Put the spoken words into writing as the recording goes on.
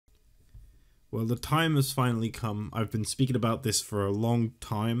Well, the time has finally come. I've been speaking about this for a long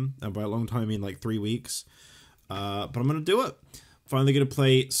time, and by a long time I mean like 3 weeks. But I'm gonna do it. Finally gonna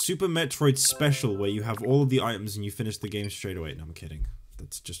play Super Metroid Special, where you have all of the items and you finish the game straight away. No, I'm kidding.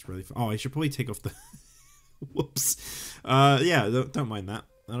 That's just really fun. Oh, I should probably take off the... Whoops. Yeah, don't mind that.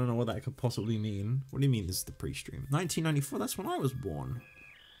 I don't know what that could possibly mean. What do you mean this is the pre-stream? 1994, that's when I was born.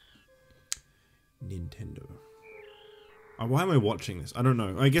 Nintendo. Oh, why am I watching this? I don't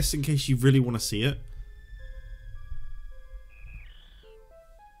know. I guess in case you really want to see it.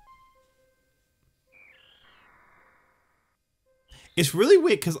 It's really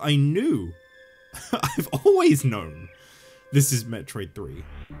weird because I knew. I've always known this is Metroid 3.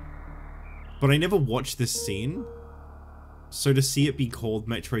 But I never watched this scene. So to see it be called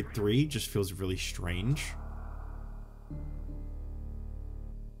Metroid 3 just feels really strange.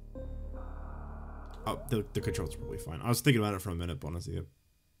 Oh, the controls are probably fine. I was thinking about it for a minute, but honestly.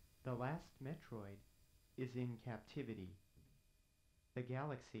 The last Metroid is in captivity. The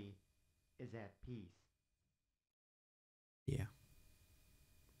galaxy is at peace. Yeah.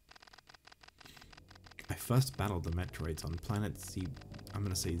 I first battled the Metroids on planet Z... I'm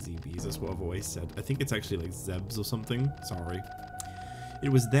gonna say ZBs, that's what I've always said. I think it's actually like Zebs or something. Sorry. It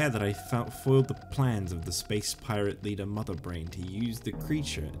was there that I foiled the plans of the space pirate leader Mother Brain to use the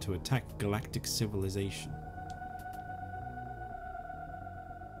creature to attack galactic civilization.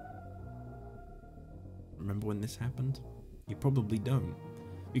 Remember when this happened? You probably don't,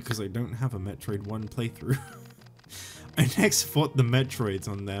 because I don't have a Metroid 1 playthrough. I next fought the Metroids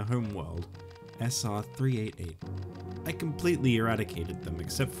on their homeworld, SR-388. I completely eradicated them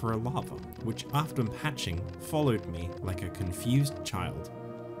except for a lava, which after hatching followed me like a confused child.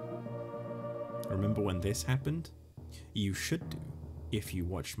 Remember when this happened? You should do, if you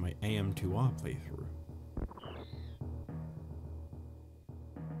watched my AM2R playthrough.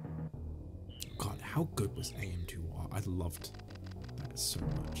 God, how good was AM2R? I loved that so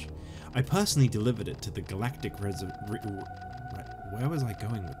much. I personally delivered it to the Galactic where was I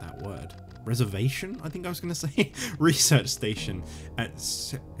going with that word? Reservation, I think I was going to say. Research station at...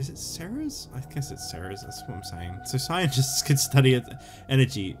 is it Sarah's? I guess it's Sarah's, that's what I'm saying. So scientists could study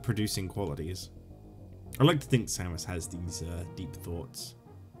energy producing qualities. I like to think Samus has these deep thoughts.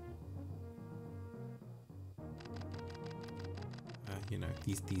 You know,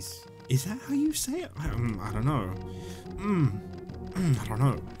 these... Is that how you say it? I don't know. I don't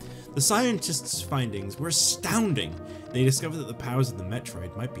know. The scientists' findings were astounding. They discovered that the powers of the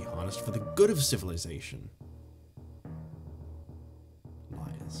Metroid might be harnessed for the good of civilization.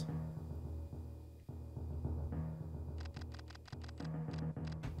 Liars.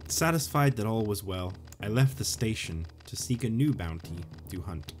 Satisfied that all was well, I left the station to seek a new bounty to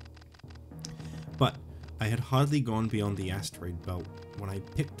hunt. But I had hardly gone beyond the asteroid belt when I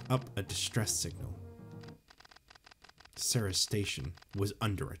picked up a distress signal. Sarah's station was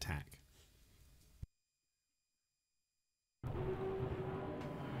under attack.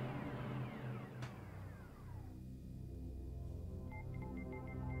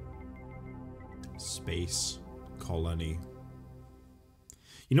 Space colony.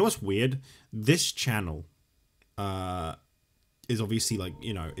 You know what's weird? This channel is obviously like,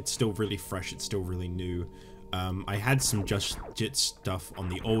 you know, it's still really fresh, it's still really new. I had some Just Jich stuff on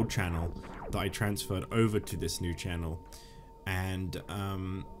the old channel that I transferred over to this new channel, and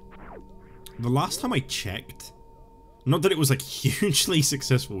the last time I checked, not that it was like hugely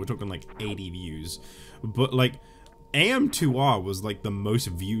successful, we're talking like 80 views, but like AM2R was like the most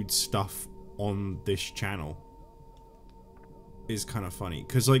viewed stuff on this channel. Is kind of funny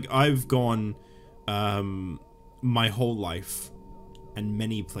because like I've gone my whole life and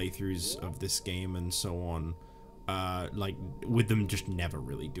many playthroughs of this game and so on, like with them just never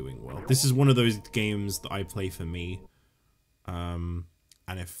really doing well. This is one of those games that I play for me, and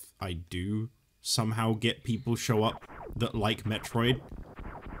if I do somehow get people show up that like Metroid,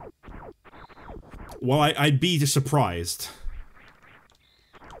 well, I'd be surprised.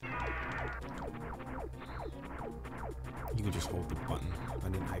 You can just hold the button. I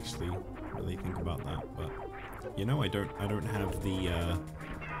didn't actually really think about that, but you know, I don't have the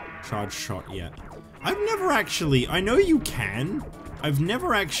charge shot yet. I've never actually, I know you can. I've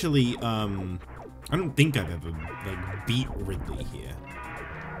never actually I don't think I've ever like beat Ridley here.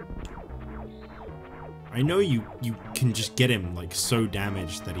 I know you can just get him like so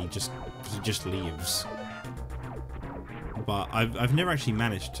damaged that he just leaves. But I've never actually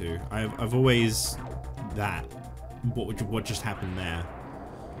managed to. I've always that. What just happened there?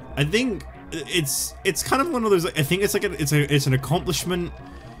 I think it's kind of one of those. I think it's like it's an accomplishment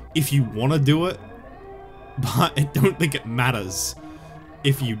if you want to do it, but I don't think it matters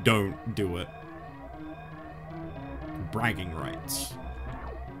if you don't do it. bragging rights.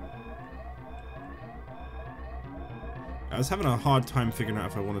 I was having a hard time figuring out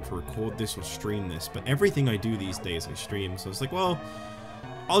if I wanted to record this or stream this, but everything I do these days I stream, so I was like, well,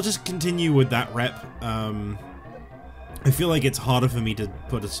 I'll just continue with that rep. I feel like it's harder for me to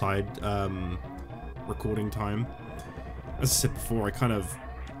put aside recording time. As I said before,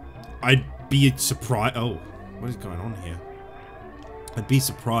 I'd be surprised. Oh, what is going on here? I'd be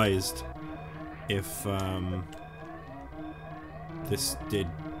surprised if this did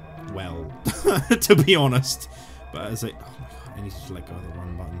well, to be honest. But as oh my god, I need to let go of the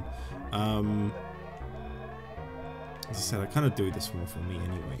run button. As I said, I kind of do this more for me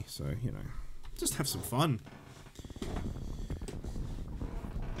anyway, so, you know, just have some fun.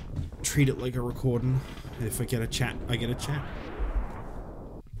 Treat it like a recording. If I get a chat, I get a chat.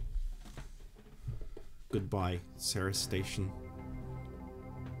 Goodbye, Sarah Station.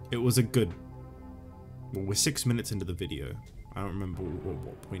 It was a good... Well, we're 6 minutes into the video. I don't remember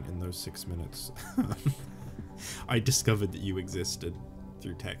what point in those 6 minutes I discovered that you existed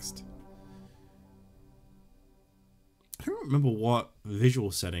through text. I don't remember what visual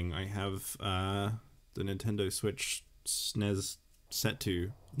setting I have the Nintendo Switch SNES set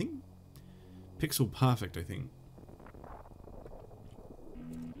to. I think Pixel Perfect, I think.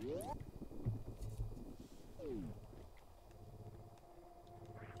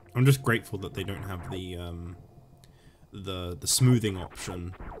 I'm just grateful that they don't have the smoothing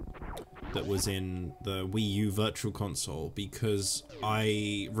option that was in the Wii U Virtual Console, because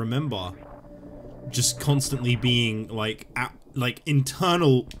I remember just constantly being like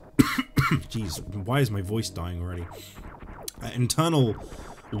internal jeez, why is my voice dying already? Internal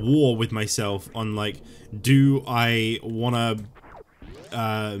war with myself on like, do I wanna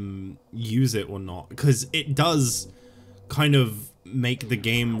use it or not, because it does kind of make the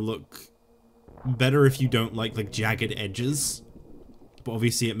game look better if you don't like jagged edges, but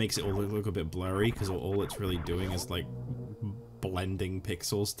obviously it makes it all look a bit blurry because all it's really doing is like blending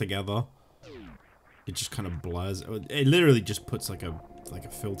pixels together. It just kind of blurs. It literally just puts like a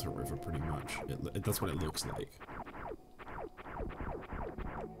filter over pretty much. That's what it looks like.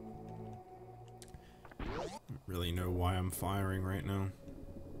 I don't really know why I'm firing right now.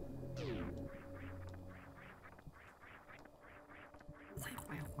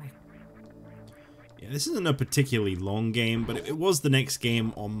 Yeah, this isn't a particularly long game, but it was the next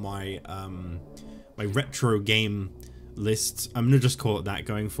game on my my retro game list. I'm gonna just call it that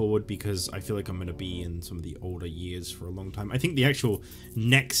going forward because I feel like I'm gonna be in some of the older years for a long time. I think the actual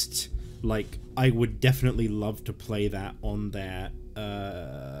next, like, I would definitely love to play that on there.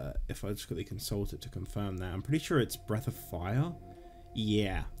 If I just quickly consult it to confirm that, I'm pretty sure it's Breath of Fire.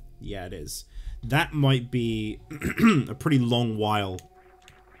 Yeah, it is. That might be a pretty long while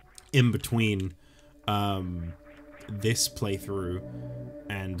in between this playthrough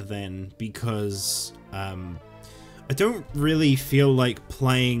and then, because I don't really feel like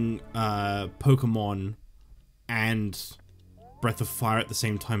playing Pokemon and Breath of Fire at the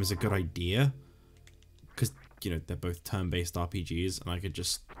same time is a good idea, because, you know, they're both turn-based RPGs, and I could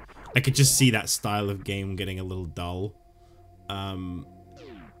just see that style of game getting a little dull.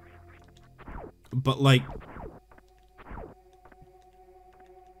 But like,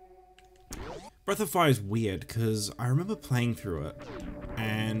 Breath of Fire is weird because I remember playing through it,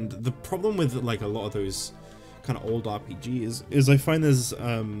 and the problem with like a lot of those kind of old RPGs is I find there's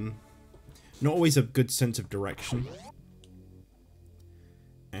not always a good sense of direction,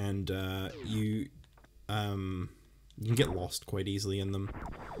 and you can get lost quite easily in them.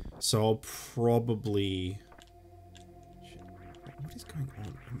 So I'll probably... What is going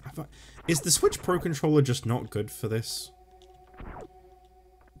on? Is the Switch Pro Controller just not good for this?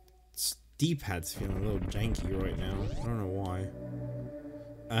 D-pad's feeling a little janky right now. I don't know why.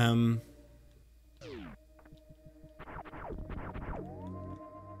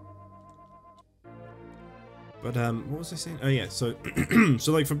 But what was I saying? Oh yeah, so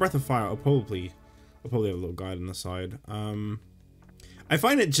so like for Breath of Fire, I'll probably have a little guide on the side. I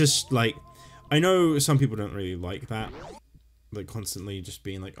find it just like, I know some people don't really like that, like constantly just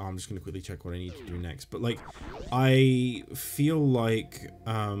being like, oh, I'm just gonna quickly check what I need to do next. But like, I feel like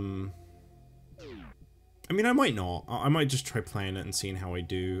I mean, I might not. I might just try playing it and seeing how I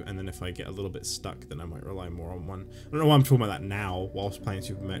do, and then if I get a little bit stuck, then I might rely more on one. I don't know why I'm talking about that now, whilst playing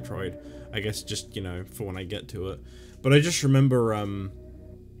Super Metroid. I guess just, you know, for when I get to it. But I just remember,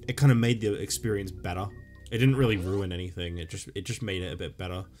 it kind of made the experience better. It didn't really ruin anything, it just made it a bit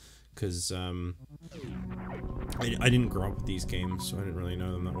better. Because, I didn't grow up with these games, so I didn't really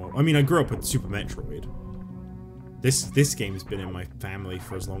know them that well. I mean, I grew up with Super Metroid. This game's been in my family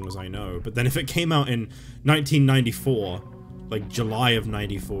for as long as I know. But then if it came out in 1994, like July of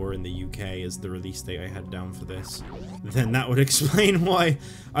 94 in the UK is the release date I had down for this, then that would explain why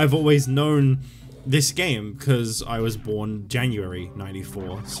I've always known this game, because I was born January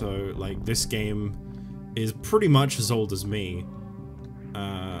 94. So like this game is pretty much as old as me.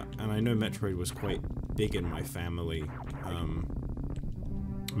 And I know Metroid was quite big in my family.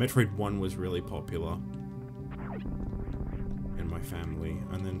 Metroid 1 was really popular in my family,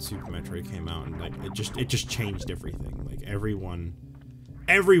 and then Super Metroid came out, and like it just changed everything. Like everyone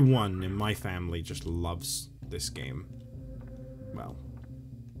in my family just loves this game. Well,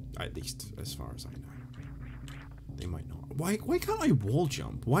 at least as far as I know. They might not. Why can't I wall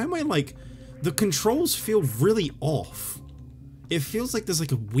jump? Why am I like, the controls feel really off. It feels like there's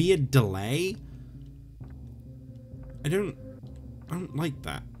like a weird delay. I don't like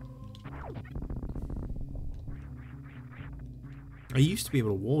that. I used to be able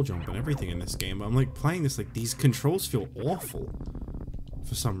to wall jump and everything in this game, but I'm like playing this, like these controls feel awful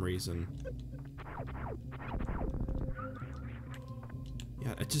for some reason.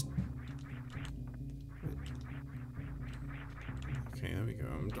 Yeah, it just... Okay, there we go.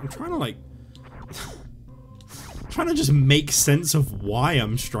 I'm trying to like... trying to just make sense of why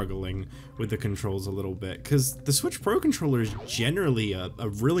I'm struggling with the controls a little bit, because the Switch Pro controller is generally a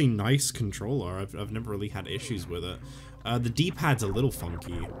really nice controller. I've never really had issues with it. The D-pad's a little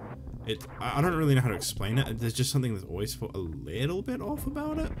funky. I don't really know how to explain it. There's just something that's always felt a little bit off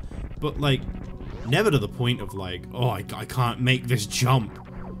about it, but like never to the point of like, oh, I can't make this jump.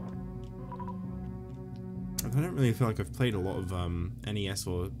 I don't really feel like I've played a lot of NES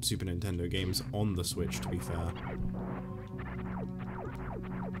or Super Nintendo games on the Switch, to be fair.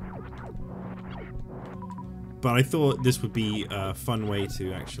 But I thought this would be a fun way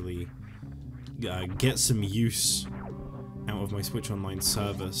to actually get some use out of my Switch Online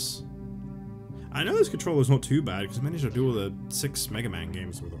service. I know this controller's not too bad, because I managed to do all the 6 Mega Man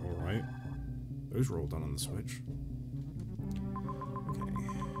games with it alright. Those were all done on the Switch.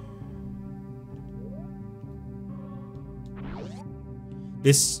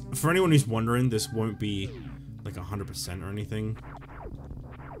 This, for anyone who's wondering, this won't be like 100% or anything.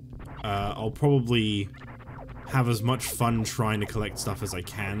 I'll probably have as much fun trying to collect stuff as I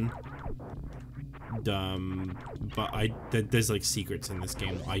can. But there's like secrets in this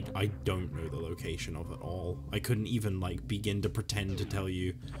game I don't know the location of at all. I couldn't even like begin to pretend to tell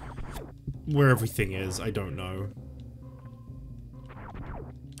you where everything is. I don't know.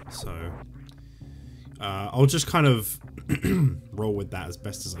 So, I'll just kind of roll with that as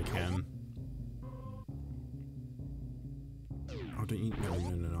best as I can. Oh, don't you?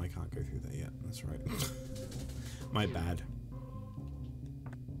 No, I can't go through that yet. That's right. My bad.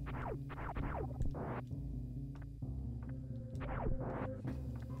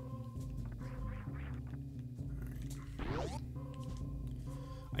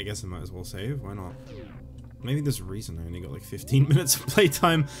 I guess I might as well save. Why not? Maybe there's a reason I only got like 15 minutes of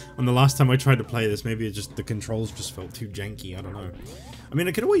playtime on the last time I tried to play this. Maybe it just, the controls just felt too janky. I don't know. I mean,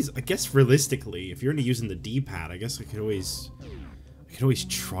 I guess realistically, if you're only using the D-pad, I guess I could always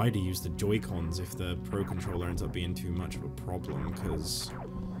try to use the Joy-Cons if the Pro Controller ends up being too much of a problem, because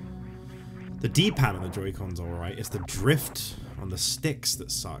the D-pad on the Joy-Cons are alright. It's the drift on the sticks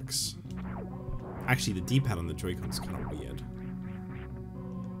that sucks. Actually, the D-pad on the Joy-Cons is kind of weird.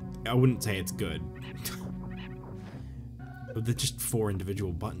 I wouldn't say it's good. But they're just 4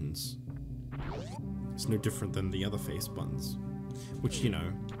 individual buttons. It's no different than the other face buttons. Which, you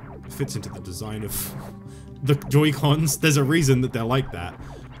know, fits into the design of the Joy-Cons. There's a reason that they're like that.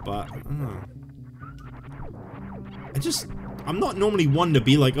 But, I don't know. I'm not normally one to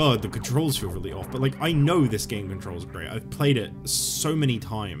be like, oh, the controls feel really off. But, like, I know this game controls great. I've played it so many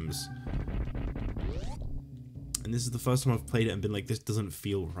times. And this is the first time I've played it and been like, this doesn't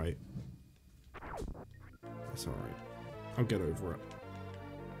feel right. It's alright. I'll get over it.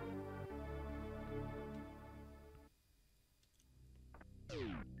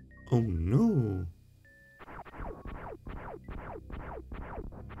 Oh no.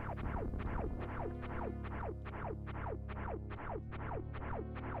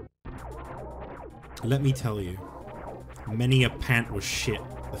 Let me tell you, many a pant was shit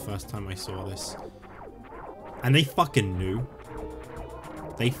the first time I saw this. And they fucking knew.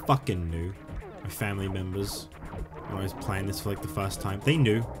 They fucking knew. My family members, when I was playing this for like the first time, they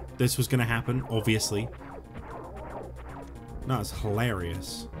knew this was gonna happen, obviously. No, it's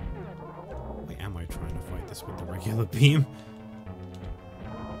hilarious. Wait, am I trying to fight this with the regular beam?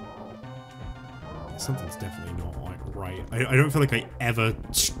 Something's definitely not right. I don't feel like I ever,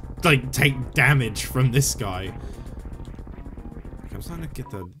 like, take damage from this guy. I'm starting to get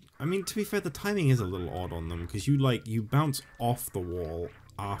the... I mean, to be fair, the timing is a little odd on them, because you bounce off the wall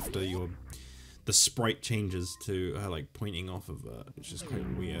after the sprite changes to like pointing off of it, which is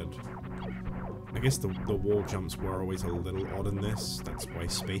quite weird. I guess the wall jumps were always a little odd in this. That's why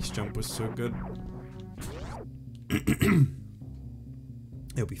space jump was so good. It'll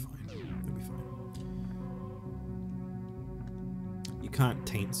be fine. It'll be fine. You can't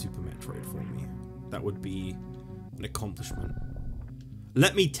taint Super Metroid for me. That would be an accomplishment.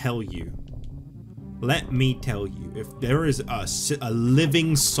 Let me tell you, if there is a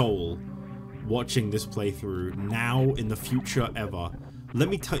living soul watching this playthrough now, in the future, ever, let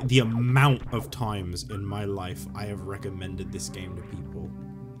me tell you the amount of times in my life I have recommended this game to people.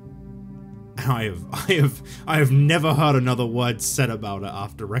 I have never heard another word said about it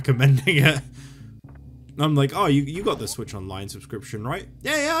after recommending it. I'm like, oh, you got the Switch Online subscription, right?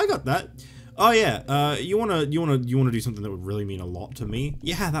 Yeah, I got that. Oh yeah, you wanna do something that would really mean a lot to me?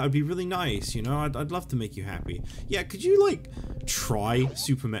 Yeah, that would be really nice, you know, I'd love to make you happy. Yeah, could you, like, try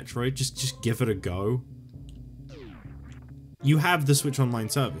Super Metroid? Just give it a go. You have the Switch Online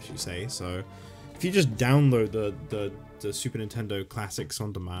service, you say, so if you just download the Super Nintendo Classics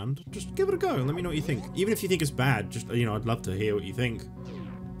on demand, just give it a go and let me know what you think. Even if you think it's bad, just, you know, I'd love to hear what you think.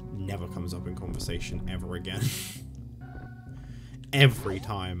 Never comes up in conversation ever again. Every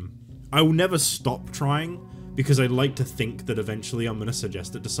time. I will never stop trying, because I like to think that eventually I'm going to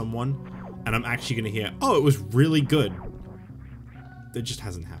suggest it to someone, and I'm actually going to hear, oh, it was really good. It just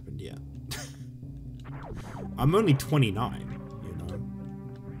hasn't happened yet. I'm only 29, you know.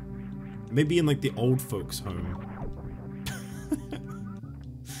 Maybe in, like, the old folks' home.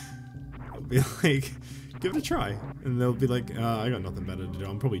 I'll be like, give it a try. And they'll be like, I got nothing better to do.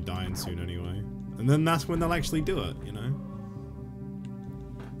 I'm probably dying soon anyway. And then that's when they'll actually do it, you know?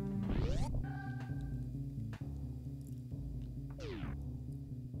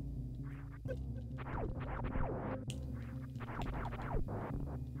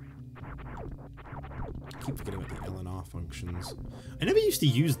 I keep forgetting about the LNR functions. I never used to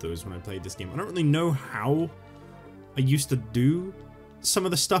use those when I played this game. I don't really know how I used to do some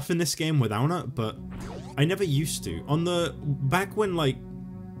of the stuff in this game without it, but I never used to. On the... back when, like,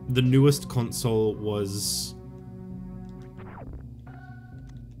 the newest console was...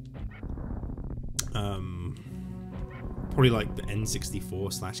 probably like the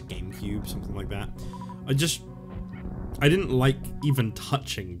N64/GameCube, something like that. I didn't like even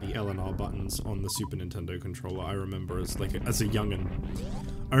touching the LNR buttons on the Super Nintendo controller. I remember as a youngin'.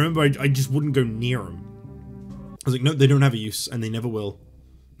 I remember I just wouldn't go near them. I was like, no, they don't have a use, and they never will.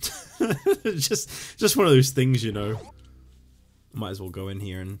 just one of those things, you know. Might as well go in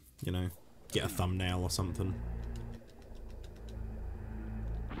here and, you know, get a thumbnail or something.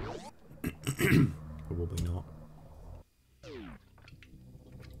 Probably not.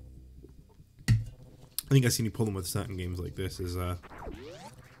 I think that's the only problem with certain games like this is, I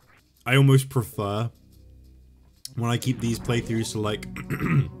almost prefer when I keep these playthroughs to, like,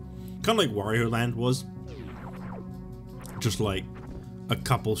 kind of like Wario Land was. Just, like, a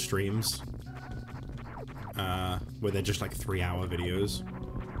couple streams, where they're just, like, 3-hour videos.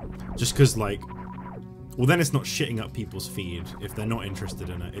 Just because, like, well, then it's not shitting up people's feed. If they're not interested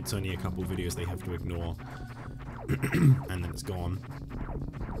in it, it's only a couple videos they have to ignore. And then it's gone.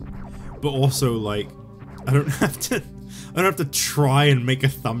 But also, like, I don't have to try and make a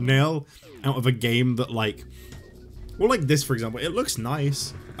thumbnail out of a game that, like, well, like this, for example, it looks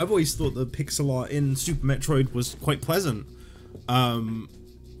nice. I've always thought the pixel art in Super Metroid was quite pleasant.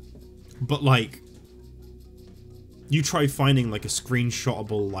 But, like, you try finding, like, a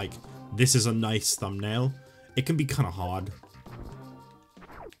screenshotable, like, this is a nice thumbnail, it can be kind of hard,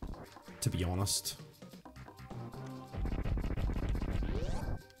 to be honest.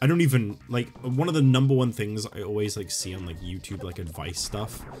 I don't even, like, one of the #1 things I always, like, see on, like, YouTube, like, advice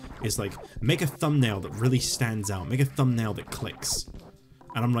stuff is, like, make a thumbnail that really stands out, make a thumbnail that clicks.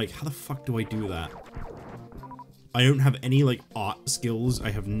 And I'm like, how the fuck do I do that? I don't have any, like, art skills,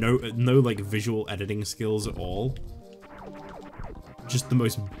 I have no, like, visual editing skills at all. Just the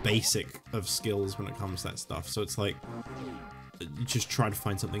most basic of skills when it comes to that stuff, so it's like, just try to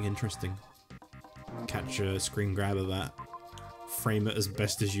find something interesting. Catch a screen grab of that. Frame it as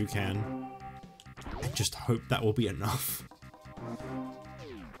best as you can, and just hope that will be enough.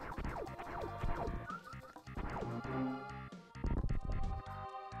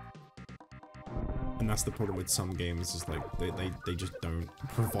 And that's the problem with some games, is like, they just don't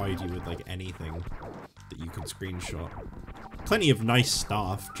provide you with, like, anything that you can screenshot. Plenty of nice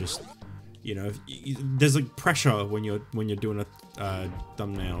stuff, just, you know, there's, like, pressure when you're doing a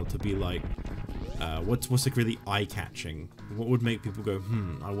thumbnail to be like, what's like really eye-catching? What would make people go,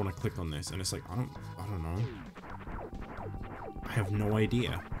 I want to click on this? And it's like, I don't know. I have no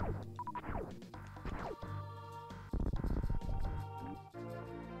idea.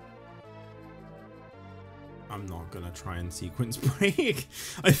 I'm not gonna try and sequence break.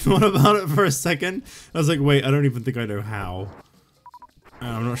 I thought about it for a second. I was like, wait, I don't even think I know how. And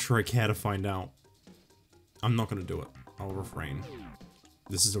I'm not sure I care to find out. I'm not gonna do it. I'll refrain.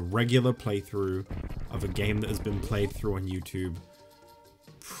 This is a regular playthrough of a game that has been played through on YouTube.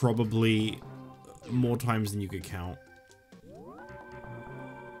 Probably more times than you could count.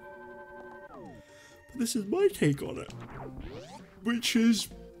 But this is my take on it. Which is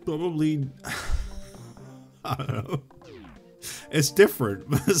probably... I don't know. It's different,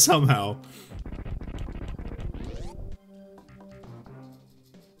 but somehow.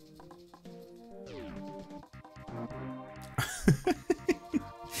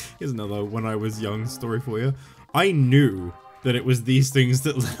 Here's another when I was young story for you. I knew that it was these things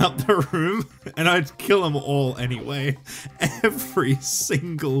that lit up the room, and I'd kill them all anyway, every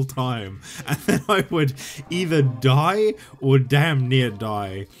single time. And then I would either die or damn near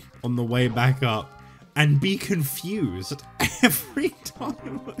die on the way back up. And be confused every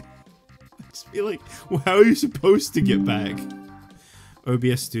time. I just feel like, well, how are you supposed to get back?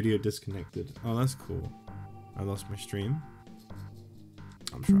 OBS Studio disconnected. Oh, that's cool. I lost my stream.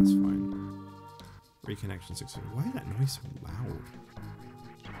 I'm sure that's fine. Reconnection 6. Why is that noise so loud?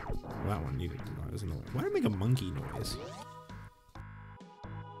 Well, that one needed to die. It was annoying. Why did I make a monkey noise?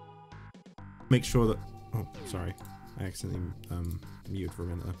 Make sure that... Oh, sorry. I accidentally muted for a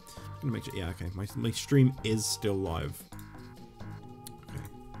minute. I'm gonna make sure. Yeah, okay. My stream is still live. Okay.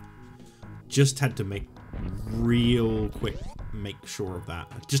 Just had to make real quick make sure of that.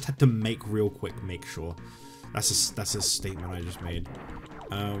 Just had to make real quick make sure. That's a statement I just made.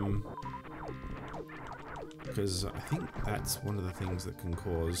 Because I think that's one of the things that can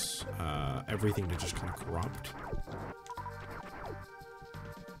cause everything to just kind of corrupt.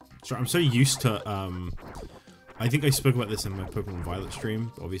 So I'm so used to I think I spoke about this in my Pokemon Violet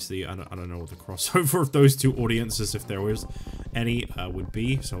stream. Obviously, I don't know what the crossover of those two audiences, if there was any, would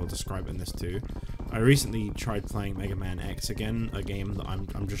be, so I'll describe it in this too. I recently tried playing Mega Man X again, a game that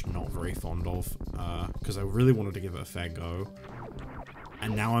I'm just not very fond of, because I really wanted to give it a fair go.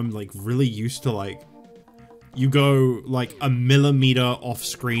 And now I'm, like, really used to, like, you go, like, a millimeter off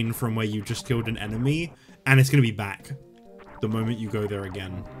screen from where you just killed an enemy, and it's gonna be back the moment you go there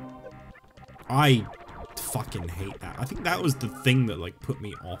again. I fucking hate that. I think that was the thing that like put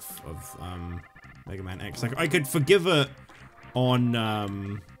me off of Mega Man X. Like I could forgive it on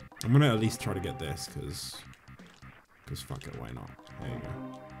I'm gonna at least try to get this because fuck it, why not? There you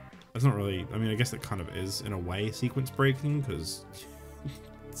go. That's not really, I mean, I guess it kind of is in a way sequence breaking because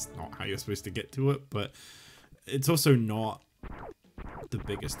it's not how you're supposed to get to it, but it's also not the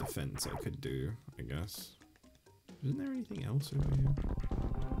biggest offense I could do, I guess. Isn't there anything else over here?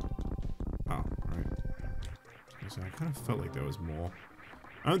 Oh, right. So I kind of felt like there was more.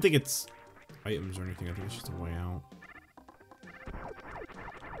 I don't think it's items or anything. I think it's just a way out.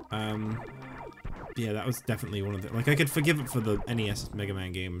 Yeah, that was definitely one of the... Like, I could forgive it for the NES Mega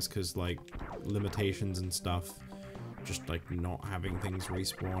Man games, because, like, limitations and stuff. Just, like, not having things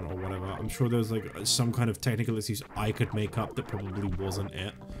respawn or whatever. I'm sure there's, like, some kind of technical excuse I could make up that probably wasn't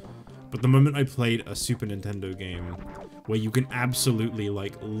it. But the moment I played a Super Nintendo game where you can absolutely,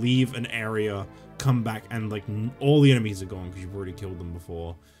 like, leave an area, come back, and, like, all the enemies are gone because you've already killed them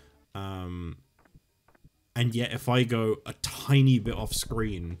before. And yet, if I go a tiny bit off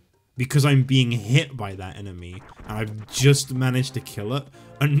screen, because I'm being hit by that enemy, and I've just managed to kill it,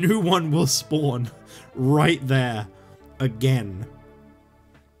 a new one will spawn right there again.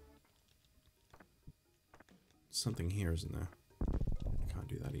 Something here, isn't there? Can't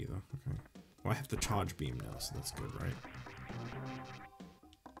do that either. Okay. Well, I have the charge beam now, so that's good, right?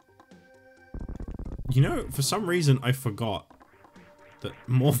 You know, for some reason, I forgot that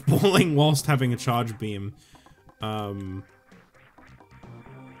mothballing whilst having a charge beam,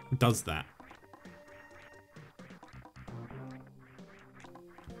 does that.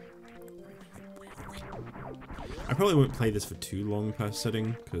 I probably won't play this for too long per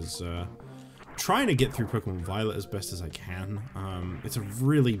sitting, because, trying to get through Pokemon Violet as best as I can. It's a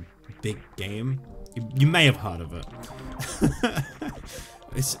really big game. You may have heard of it.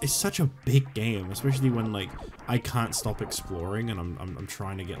 It's such a big game, especially when like I can't stop exploring and I'm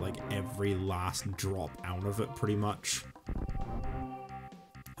trying to get like every last drop out of it pretty much.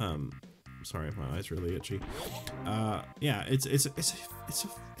 Sorry, my eyes really itchy. Yeah, it's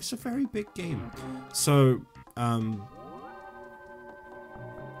a very big game. So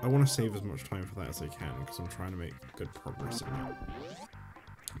I want to save as much time for that as I can, because I'm trying to make good progress in it.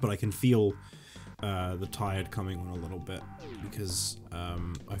 But I can feel the tired coming on a little bit, because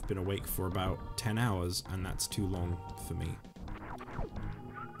I've been awake for about 10 hours, and that's too long for me.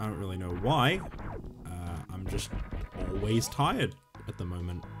 I don't really know why. I'm just always tired at the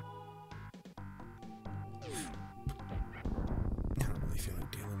moment. I don't really feel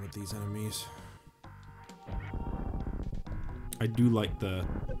like dealing with these enemies. I do like the...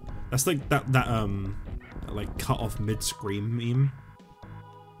 That's like that like cut off mid-scream meme.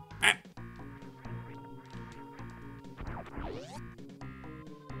 Ah!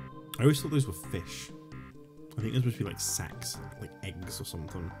 I always thought those were fish. I think those must be like sacks, like eggs or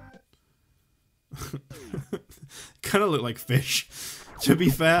something. Kind of look like fish. To be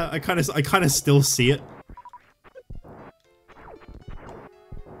fair, I kind of still see it.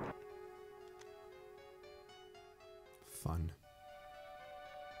 Fun.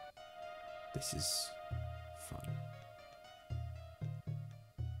 This is fun.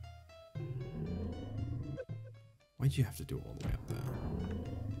 Why'd you have to do it all the way up there?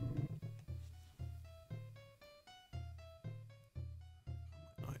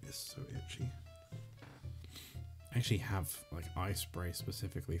 Oh, it's so itchy. I actually have like eye spray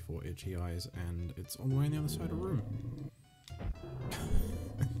specifically for itchy eyes, and it's all the way on the other side of the room.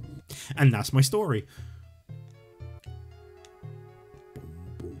 And that's my story. Boom,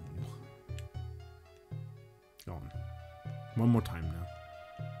 boom. Go on. One more time now.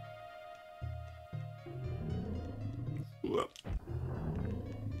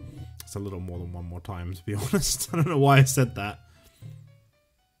 It's a little more than one more time, to be honest. I don't know why I said that.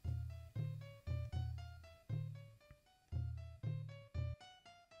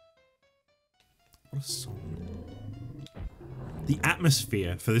 What a song. The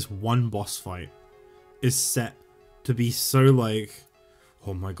atmosphere for this one boss fight is set to be so like,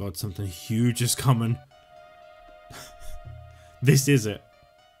 oh my god, something huge is coming. This is it.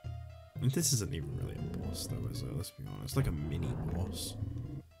 And this isn't even really a boss though, is it? Let's be honest. Like a mini boss.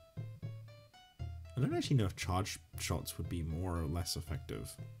 I don't actually know if charge shots would be more or less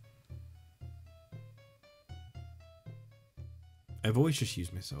effective. I've always just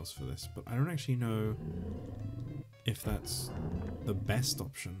used missiles for this, but I don't actually know if that's the best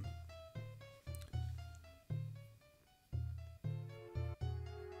option.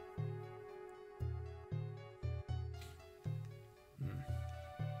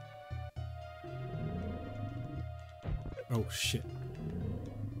 Oh shit.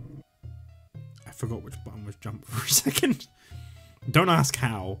 I forgot which button was jump for a second. Don't ask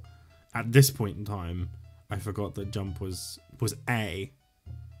how. At this point in time, I forgot that jump was A.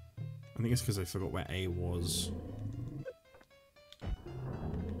 I think it's because I forgot where A was.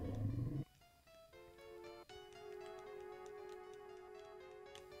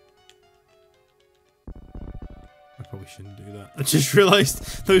 I probably shouldn't do that. I just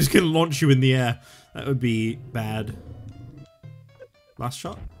realized those can launch you in the air. That would be bad. Last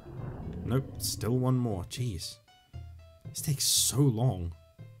shot? Nope, still one more. Jeez. This takes so long.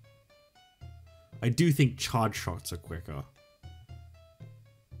 I do think charge shots are quicker.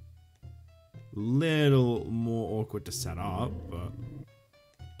 Little more awkward to set up, but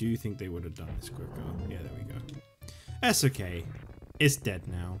I do think they would have done this quicker. Yeah, there we go. That's okay. It's dead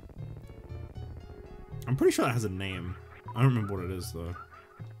now. I'm pretty sure that has a name. I don't remember what it is though.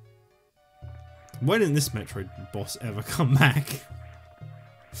 Why didn't this Metroid boss ever come back?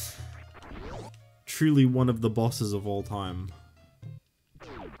 Truly one of the bosses of all time.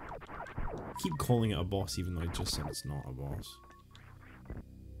 I keep calling it a boss even though I just said it's not a boss. I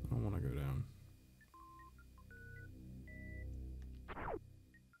don't want to go down.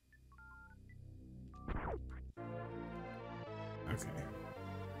 Okay.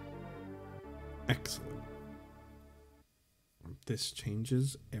 Excellent. This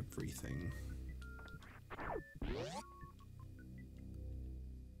changes everything.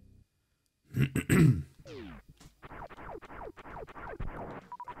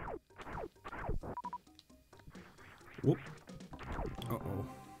 Whoop. Uh-oh.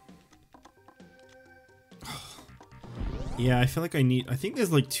 Yeah, I feel like I think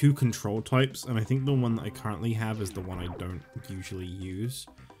there's like 2 control types, and I think the one that I currently have is the one I don't usually use,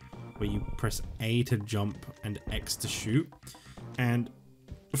 where you press A to jump and X to shoot. And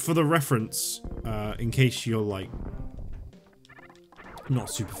for the reference, in case you're like not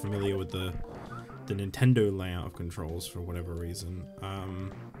super familiar with the Nintendo layout of controls for whatever reason,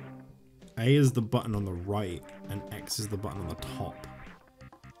 A is the button on the right and X is the button on the top.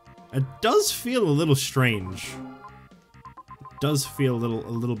 It does feel a little strange. It does feel a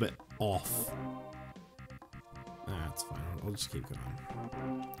little bit off. it's fine. I'll just keep going.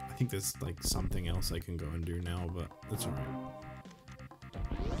 I think there's like something else I can go and do now, but that's alright.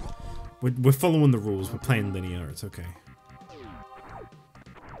 We're following the rules. We're playing linear. It's okay.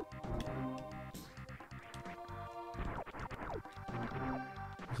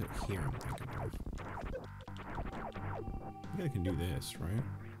 Is it here I'm thinking of? I think I can do this, right?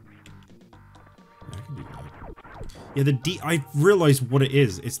 Yeah, I can do that. Yeah, the I realized what it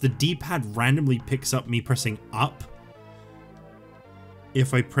is. It's the D-pad randomly picks up me pressing up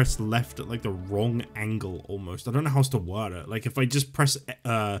if I press left at like the wrong angle almost. I don't know how else to word it. Like if I just press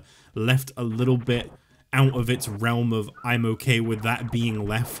left a little bit out of its realm of I'm okay with that being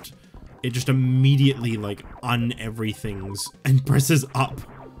left, it just immediately like everything's and presses up.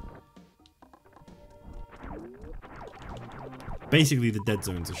 Basically the dead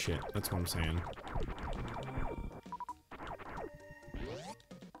zones are shit. That's what I'm saying.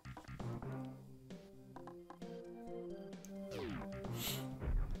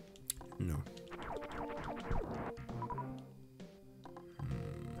 No.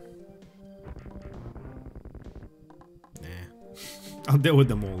 Nah. I'll deal with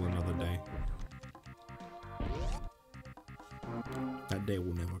them all another day. That day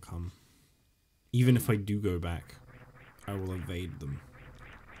will never come. Even if I do go back, I will evade them.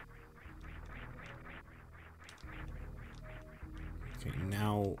 Okay,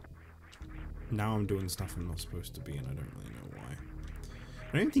 now I'm doing stuff I'm not supposed to be, and I don't really know why.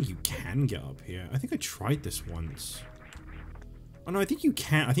 I don't even think you can get up here. I think I tried this once. Oh no, I think you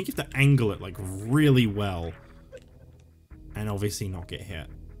can. I think you have to angle it like really well. And obviously not get hit.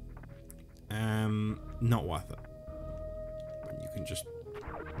 Not worth it. When you can just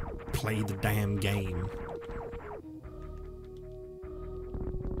play the damn game.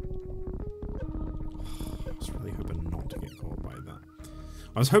 I was really hoping not to get caught by that.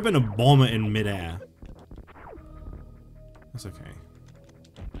 I was hoping to bomb it in midair. That's okay.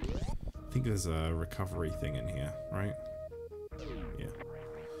 I think there's a recovery thing in here, right? Yeah.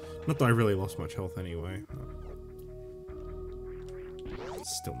 Not that I really lost much health anyway.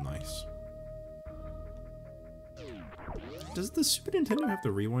 It's still nice. Does the Super Nintendo have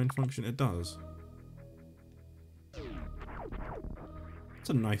the rewind function? It does. It's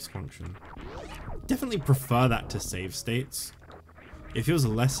a nice function. Definitely prefer that to save states. It feels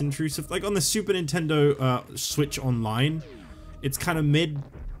less intrusive. Like on the Super Nintendo Switch Online, it's kind of mid.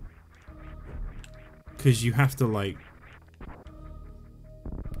 Because you have to like...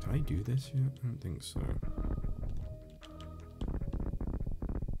 Can I do this yet? I don't think so.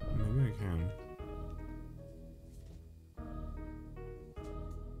 Maybe I can.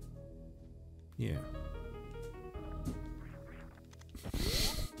 Yeah.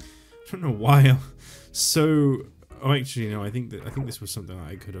 I don't know why I'm so... Oh, actually, no. I think this was something that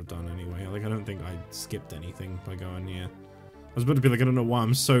I could have done anyway. Like, I don't think I skipped anything by going here. I was about to be like, I don't know why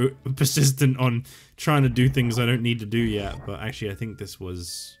I'm so persistent on trying to do things I don't need to do yet. But actually, I think this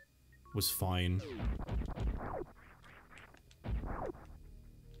was fine.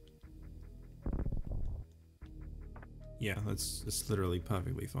 Yeah, it's literally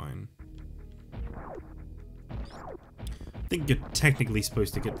perfectly fine. I think you're technically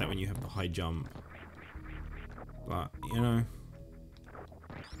supposed to get that when you have the high jump. But, you know,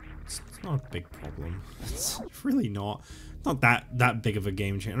 it's not a big problem. It's really not that big of a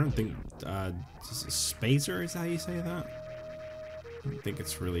game change. I don't think, Spacer is how you say that? I don't think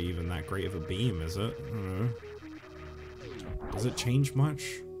it's really even that great of a beam, is it? I don't know. Does it change much?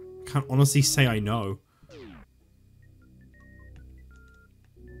 Can't honestly say I know.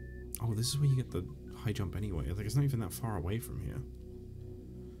 Oh, this is where you get the high jump anyway. Like, it's not even that far away from here.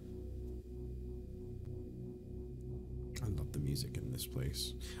 I love the music in this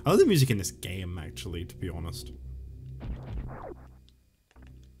place. I love the music in this game, actually, to be honest.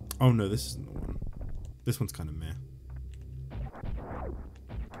 Oh no, this isn't the one. This one's kind of meh.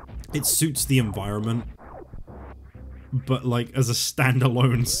 It suits the environment. But, like, as a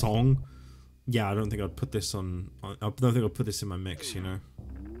standalone song, yeah, I don't think I'd put this on... I don't think I'd put this in my mix, you know?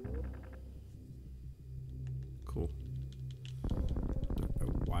 Cool. Don't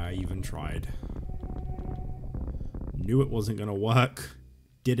know why I even tried. Knew it wasn't gonna work.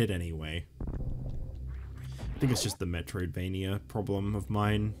 Did it anyway. I think it's just the Metroidvania problem of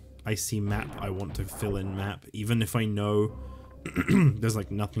mine. I see map, I want to fill in map, even if I know there's like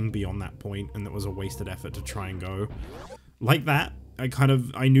nothing beyond that point and that was a wasted effort to try and go. Like that,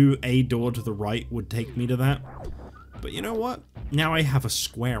 I knew a door to the right would take me to that. But you know what? Now I have a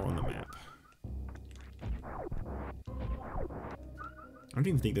square on the map. I don't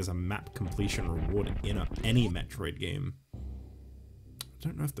even think there's a map completion reward in any Metroid game. I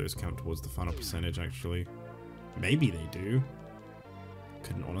don't know if those count towards the final percentage, actually. Maybe they do.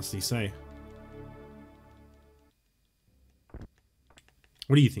 Couldn't honestly say.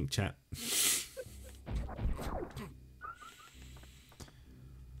 What do you think, chat?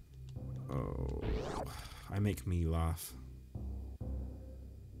 Oh, I make me laugh.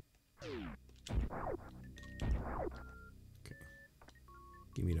 Okay.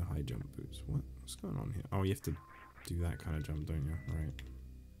 Give me the high jump boots. What's going on here? Oh, you have to do that kind of jump, don't you? Right.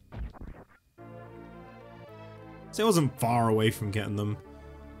 So I wasn't far away from getting them.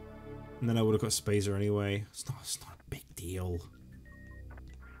 And then I would have got Spazer anyway. It's not a big deal.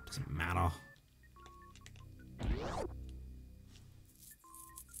 Doesn't matter.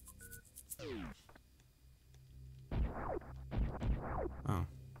 Oh.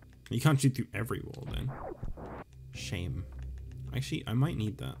 You can't shoot through every wall then. Shame. Actually, I might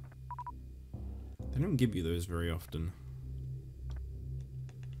need that. They don't give you those very often.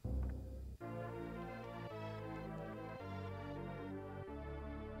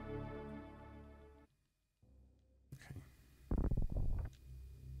 Okay.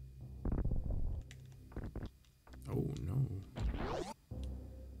 Oh no.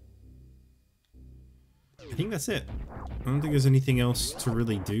 I think that's it. I don't think there's anything else to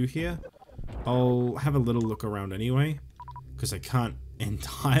really do here. I'll have a little look around anyway, because I can't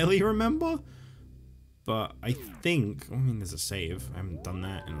entirely remember. But I think, I mean, there's a save. I haven't done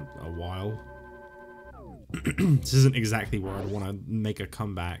that in a while. This isn't exactly where I'd want to make a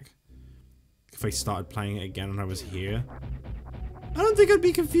comeback. If I started playing it again and I was here. I don't think I'd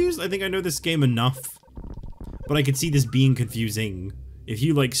be confused. I think I know this game enough. But I could see this being confusing. If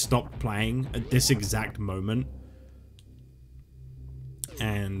you, like, stopped playing at this exact moment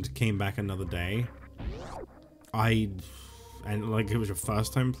and came back another day, and like it was your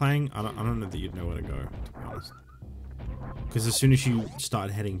first time playing, I don't know that you'd know where to go, to be honest. Because as soon as you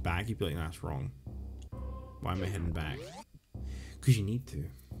started heading back, you'd be like, nah, that's wrong. Why am I heading back? Because you need to.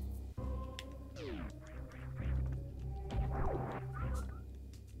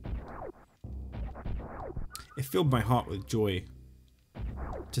 It filled my heart with joy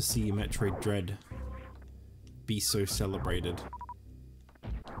to see Metroid Dread be so celebrated.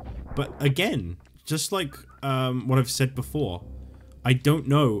 But again, just like what I've said before, I don't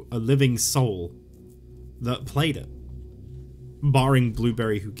know a living soul that played it, barring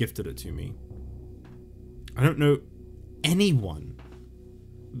Blueberry, who gifted it to me. I don't know anyone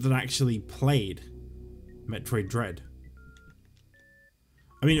that actually played Metroid Dread.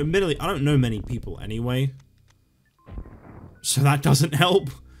 I mean, admittedly, I don't know many people anyway, so that doesn't help,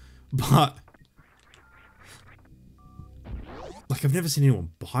 but like, I've never seen anyone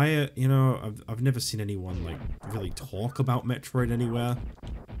buy it, you know. I've never seen anyone, like, really talk about Metroid anywhere.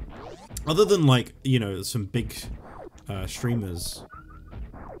 Other than, like, you know, some big streamers.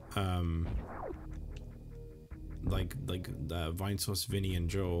 Like Vinesauce, Vinny, and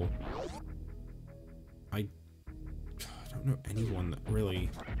Joel. I don't know anyone that really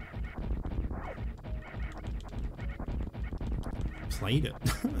played it,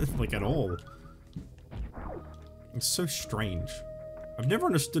 like, at all. It's so strange. I've never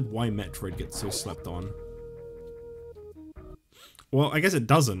understood why Metroid gets so slept on. Well, I guess it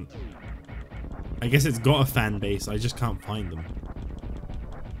doesn't. I guess it's got a fan base, I just can't find them.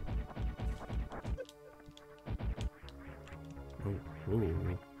 Oh, oh,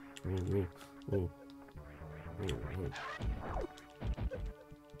 oh, oh, oh, oh, oh.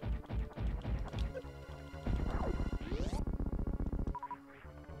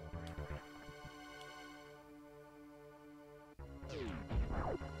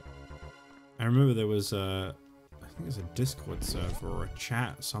 I remember there was I think there's a Discord server or a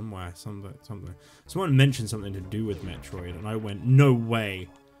chat somewhere, something. Someone mentioned something to do with Metroid, and I went, no way.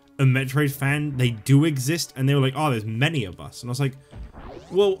 A Metroid fan? They do exist? And they were like, oh, there's many of us. And I was like,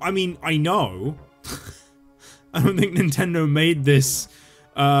 well, I mean, I know. I don't think Nintendo made this.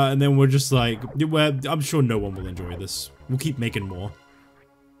 And then we're just like, well, I'm sure no one will enjoy this. We'll keep making more.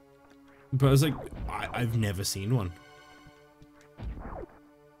 But I was like, I've never seen one.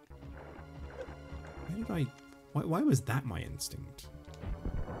 Why was that my instinct?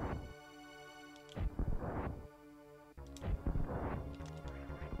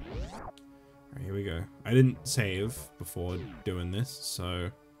 Alright, here we go. I didn't save before doing this, so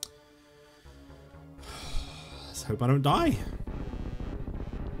let's hope I don't die.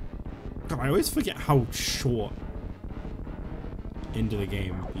 God, I always forget how short into the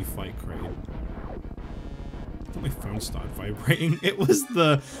game you fight Kraid. I thought my phone started vibrating. It was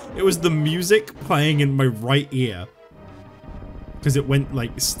the music playing in my right ear, because it went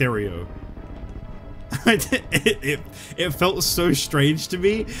like stereo. It felt so strange to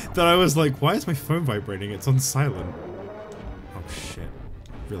me that I was like, why is my phone vibrating? It's on silent. Oh shit.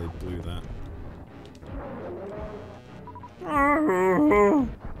 Really blew that.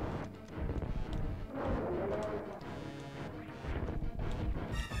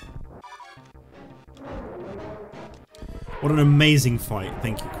 What an amazing fight.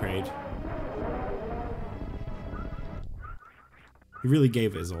 Thank you, Kraid. He really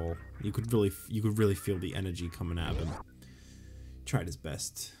gave it his all. You could really feel the energy coming out of him. Tried his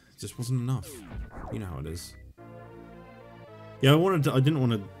best. It just wasn't enough. You know how it is. Yeah, I didn't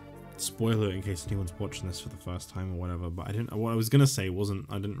want to spoil it in case anyone's watching this for the first time or whatever, but what I was gonna say wasn't,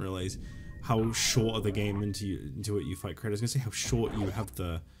 I didn't realize how short of the game into it you fight Kraid. I was gonna say how short you have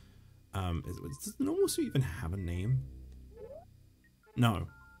the, does the normal suit even have a name? No.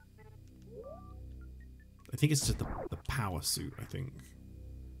 I think it's just the power suit, I think.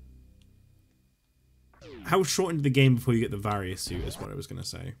 How short into the game before you get the Various suit is what I was gonna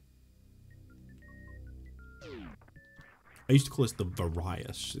say. I used to call this the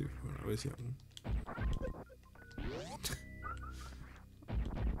Various suit when I was young.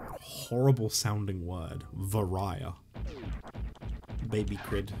 Horrible sounding word. Varia. Baby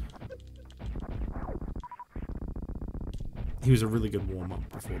Crid. He was a really good warm-up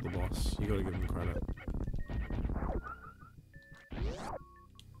before the boss. You gotta give him credit.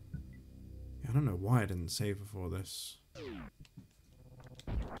 I don't know why I didn't save before this.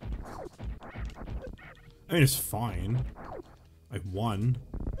 I mean, it's fine. I won.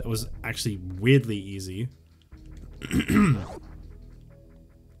 It was actually weirdly easy.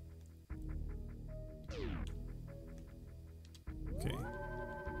 Okay.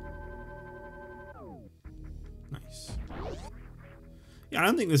 Nice. Yeah, I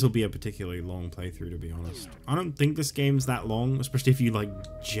don't think this will be a particularly long playthrough, to be honest. I don't think this game's that long, especially if you, like,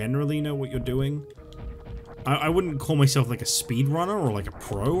 generally know what you're doing. I wouldn't call myself, like, a speedrunner or, like, a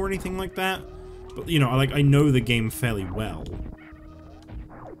pro or anything like that. But, you know, I know the game fairly well.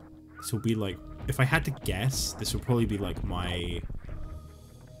 This will be, like, if I had to guess, this would probably be, like, my...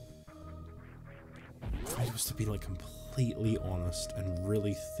 If I was to be, like, completely honest and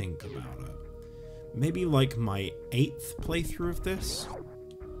really think about it. Maybe, like, my 8th playthrough of this?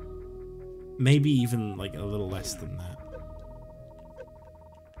 Maybe even, like, a little less than that.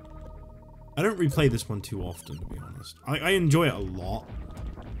 I don't replay this one too often, to be honest. I enjoy it a lot,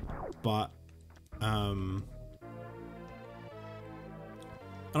 but, I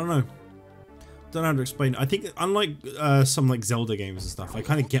don't know. Don't know how to explain it. I think, unlike some, like, Zelda games and stuff, I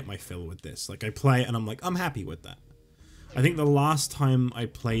kind of get my fill with this. Like, I play it and I'm like, I'm happy with that. I think the last time I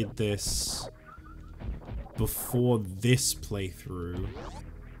played this... before this playthrough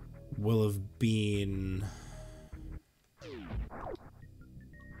will have been...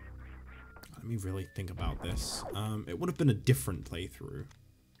 Let me really think about this. It would have been a different playthrough.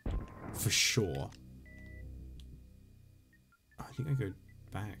 For sure. I think I go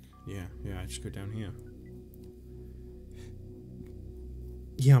back. Yeah, I just go down here.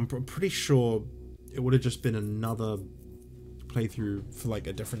 Yeah, I'm pretty sure it would have just been another playthrough for, like,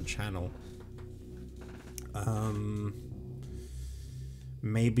 a different channel.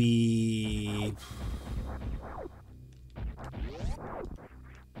 Maybe...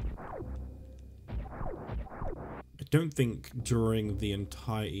 I don't think during the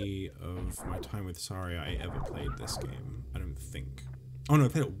entirety of my time with Saria I ever played this game. I don't think. Oh no, I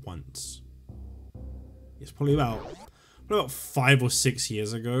played it once. It's probably about 5 or 6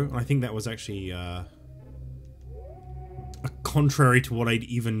 years ago. I think that was actually, contrary to what I'd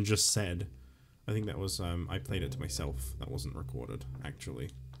even just said. I think that was, I played it to myself. That wasn't recorded, actually.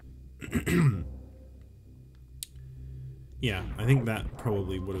 Yeah, I think that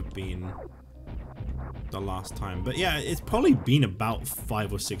probably would have been the last time. But yeah, it's probably been about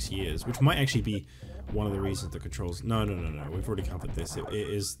 5 or 6 years, which might actually be one of the reasons the controls... No, we've already covered this. It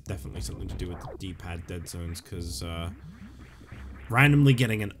is definitely something to do with the D-pad dead zones, because, randomly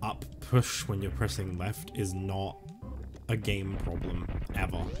getting an up push when you're pressing left is not a game problem,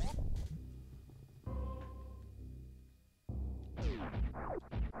 ever.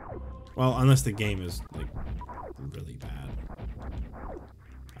 Well, unless the game is, like, really bad.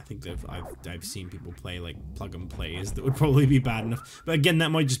 I think that I've seen people play, like, plug and plays that would probably be bad enough. But again, that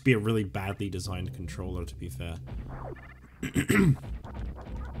might just be a really badly designed controller, to be fair.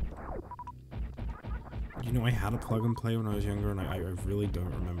 You know, I had a plug and play when I was younger, and I really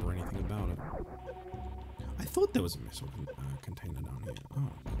don't remember anything about it. I thought there was a missile container down here. Oh,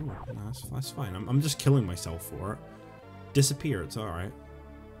 cool. No, that's fine. I'm just killing myself for it. Disappear, it's alright.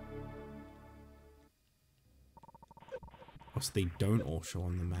 Also, they don't all show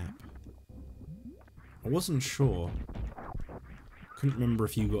on the map. I wasn't sure. Couldn't remember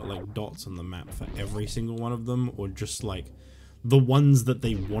if you got like dots on the map for every single one of them, or just like the ones that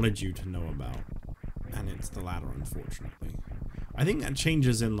they wanted you to know about. And it's the latter, unfortunately. I think that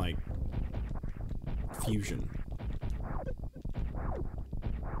changes in like Fusion.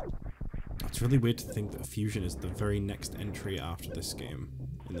 It's really weird to think that Fusion is the very next entry after this game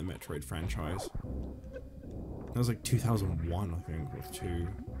in the Metroid franchise. That was like 2001, I think, or 2.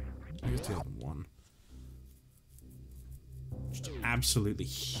 I think it's 2001. Just an absolutely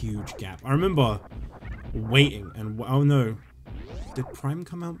huge gap. I remember waiting and oh no, did Prime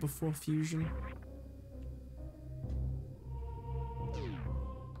come out before Fusion?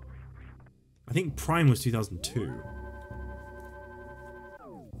 I think Prime was 2002.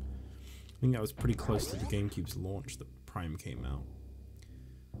 I think that was pretty close to the GameCube's launch that Prime came out.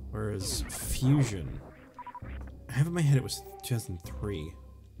 Whereas Fusion, I have in my head it was 2003,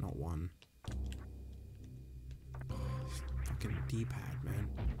 not 1. Fucking D-pad, man.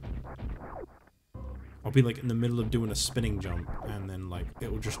 I'll be like in the middle of doing a spinning jump, and then like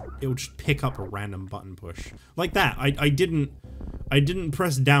it'll just pick up a random button push like that. I didn't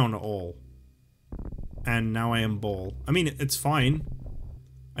press down at all, and now I am ball. I mean, it's fine.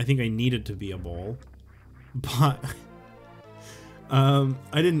 I think I needed to be a ball, but I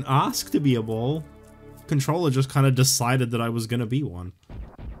didn't ask to be a ball. Controller just kind of decided that I was gonna be one.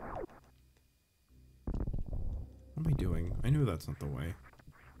 What am I doing? I know that's not the way.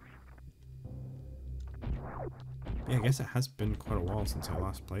 Yeah, I guess it has been quite a while since I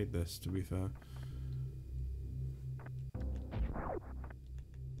last played this, to be fair.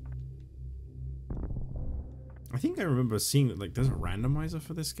 I think I remember seeing that, like, there's a randomizer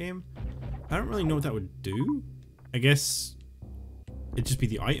for this game. I don't really know what that would do. I guess it'd just be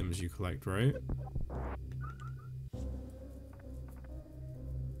the items you collect, right?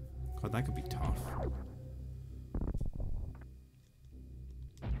 God, that could be tough.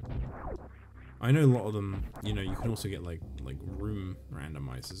 I know a lot of them, you know, you can also get like room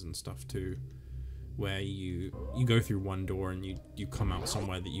randomizers and stuff too, where you go through one door and you come out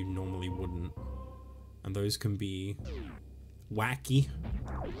somewhere that you normally wouldn't, and those can be wacky.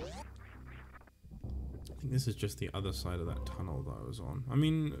 I think this is just the other side of that tunnel that I was on. I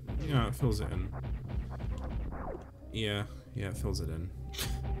mean, yeah, it fills it in. Yeah, it fills it in.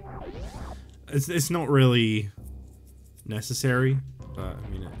 It's not really necessary, but I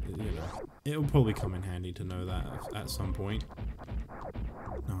mean, you know, it'll probably come in handy to know that at some point.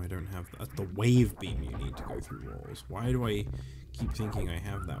 No, I don't have that. The wave beam you need to go through walls. Why do I keep thinking I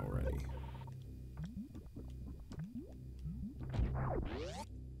have that already?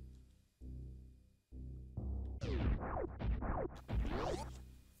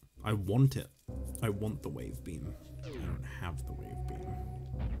 I want it. I want the wave beam. I don't have the wave beam.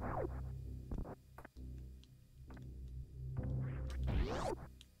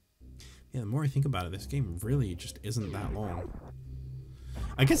 Yeah, the more I think about it, this game really just isn't that long.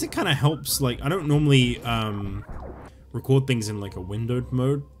 I guess it kind of helps, like, I don't normally record things in like a windowed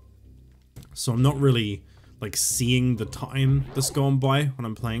mode, so I'm not really like seeing the time that's gone by when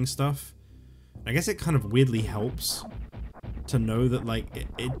I'm playing stuff. I guess it kind of weirdly helps to know that, like,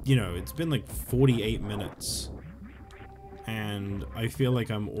 you know, it's been like 48 minutes and I feel like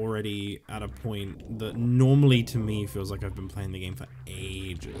I'm already at a point that normally to me feels like I've been playing the game for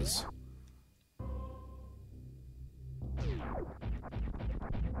ages.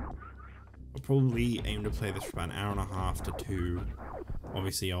 I'll probably aim to play this for about an hour and a half to 2.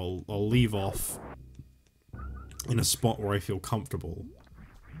 Obviously, I'll leave off in a spot where I feel comfortable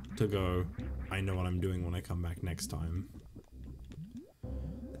to go, I know what I'm doing when I come back next time.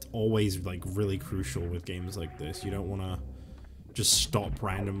 It's always, like, really crucial with games like this. You don't want to just stop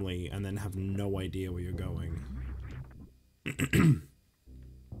randomly and then have no idea where you're going.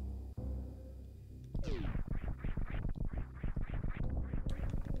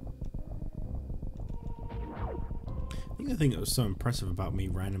 I think the thing that was so impressive about me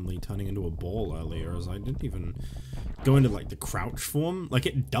randomly turning into a ball earlier is I didn't even go into, like, the crouch form. Like,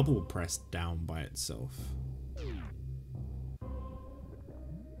 it double pressed down by itself.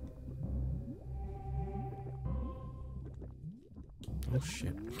 Oh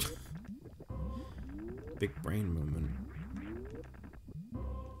shit. Big brain movement.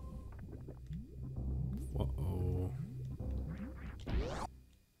 Uh-oh.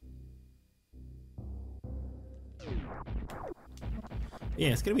 Yeah,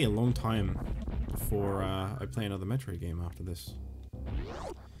 it's gonna be a long time before I play another Metroid game after this.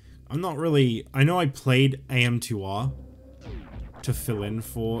 I'm not really... I know I played AM2R to fill in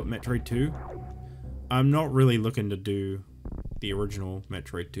for Metroid 2. I'm not really looking to do the original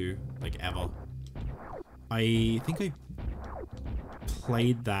Metroid 2, like, ever. I think I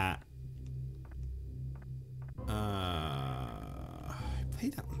played that. I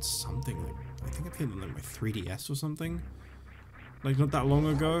played that on something. Like, I think I played it on like my 3DS or something. Like not that long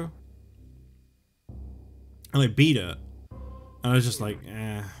ago. And I beat it. And I was just like,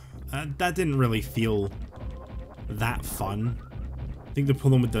 that didn't really feel that fun. I think the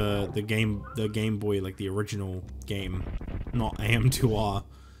problem with the Game Boy, like the original game, not AM2R,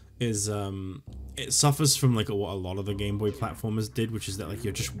 is it suffers from like what a lot of the Game Boy platformers did, which is that like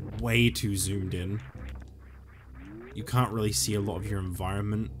you're just way too zoomed in. You can't really see a lot of your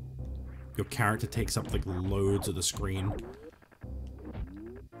environment. Your character takes up like loads of the screen.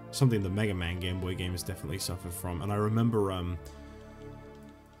 Something the Mega Man Game Boy games definitely suffer from. And I remember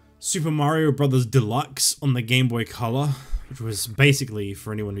Super Mario Bros. Deluxe on the Game Boy Color, which was basically,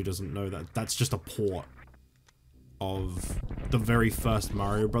 for anyone who doesn't know, that's just a port of the very first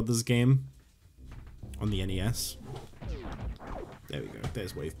Mario Brothers game on the NES. There we go.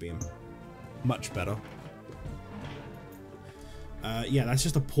 There's Wave Beam. Much better. Yeah, that's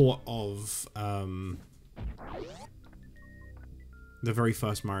just a port of the very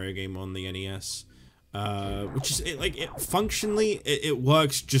first Mario game on the NES, which is functionally it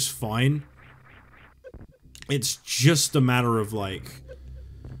works just fine. It's just a matter of like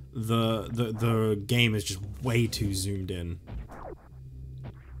the game is just way too zoomed in,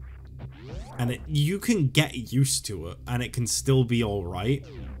 and you can get used to it, and it can still be all right.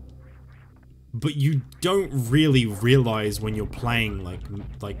 But you don't really realize when you're playing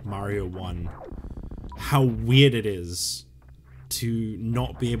like Mario 1 how weird it is to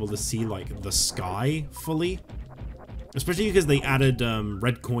not be able to see like the sky fully, especially because they added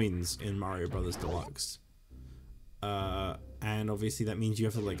red coins in Mario Bros. Deluxe, and obviously that means you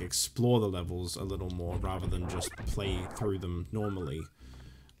have to like explore the levels a little more rather than just play through them normally.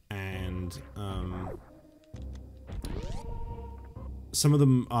 And some of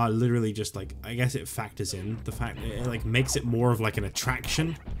them are literally just like, I guess it factors in the fact that it like makes it more of like an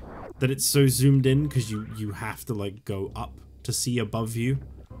attraction that it's so zoomed in, because you have to like go up to see above you,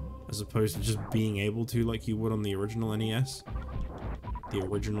 as opposed to just being able to like you would on the original NES. The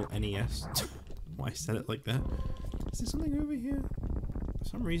original NES. Why I said it like that. Is there something over here? For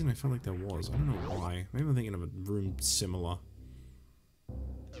some reason I felt like there was. I don't know why. Maybe I'm thinking of a room similar.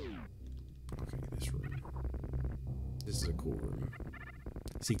 Okay, this room. This is a cool room.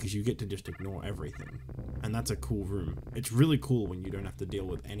 See, because you get to just ignore everything. And that's a cool room. It's really cool when you don't have to deal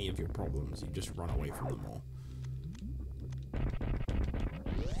with any of your problems. You just run away from them all.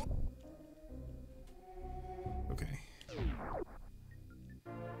 Okay.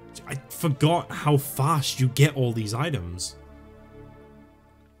 I forgot how fast you get all these items.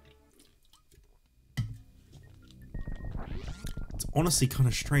 It's honestly kind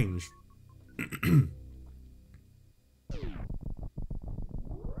of strange.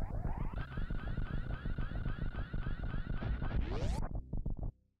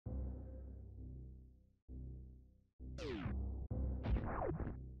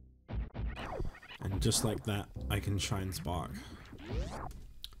 And just like that, I can shine spark.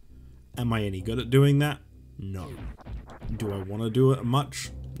 Am I any good at doing that? No. Do I want to do it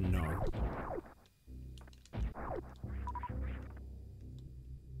much? No.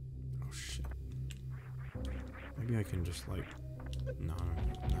 Oh shit. Maybe I can just like... No,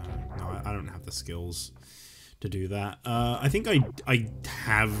 I don't have the skills to do that. I think I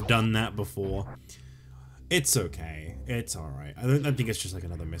have done that before. It's okay. It's alright. I think it's just like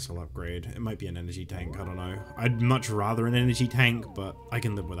another missile upgrade. It might be an energy tank, I don't know. I'd much rather an energy tank, but I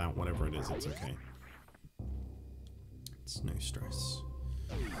can live without whatever it is, it's okay. It's no stress.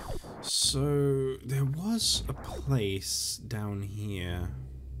 So, there was a place down here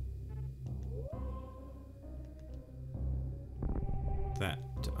that...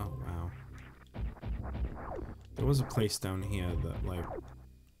 Oh, wow. There was a place down here that, like...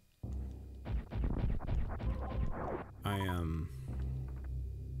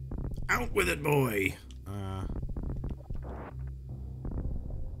 Out with it, boy!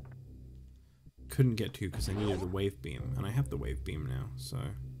 Couldn't get to because I needed a wave beam, and I have the wave beam now, so...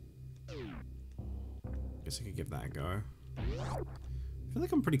 Guess I could give that a go. I feel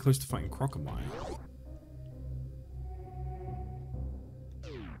like I'm pretty close to fighting Crocomile.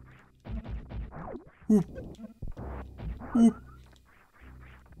 Whoop! Whoop!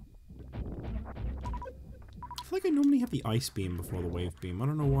 I feel like I normally have the ice beam before the wave beam. I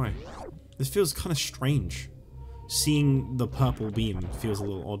don't know why. This feels kind of strange. Seeing the purple beam feels a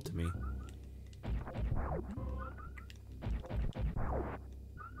little odd to me.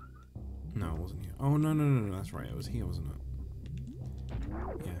 No, it wasn't here. Oh, no, that's right. It was here, wasn't it?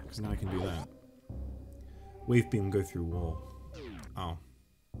 Yeah, because now I can do that. Wave beam go through wall. Oh.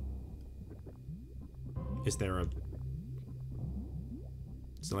 Is there a...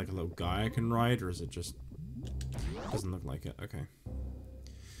 Is there like a little guy I can ride, or is it just... Doesn't look like it. Okay.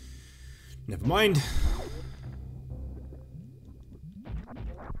 Never mind.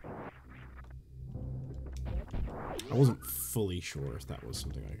 I wasn't fully sure if that was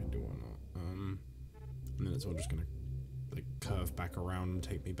something I could do or not. And then it's all just gonna like curve back around and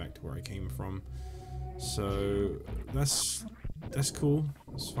take me back to where I came from. So that's cool.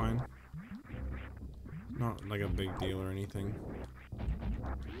 That's fine. Not like a big deal or anything.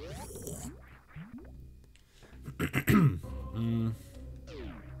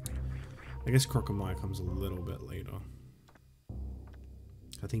 I guess Crocomire comes a little bit later.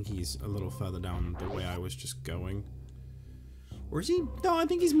 I think he's a little further down the way I was just going. Or is he? No, I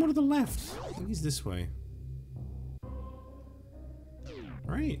think he's more to the left. I think he's this way.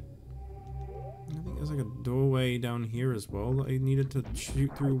 Right. I think there's like a doorway down here as well that I needed to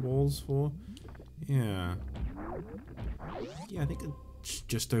shoot through walls for. Yeah. Yeah, I think it's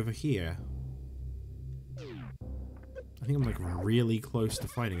just over here. I think I'm like really close to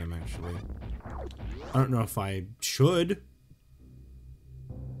fighting him actually. I don't know if I should.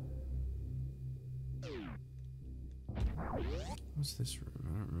 What's this room?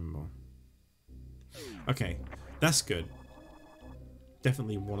 I don't remember. Okay, that's good.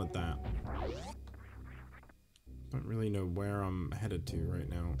 Definitely wanted that. Don't really know where I'm headed to right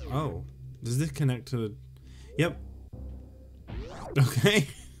now. Oh, does this connect to... Yep. Okay.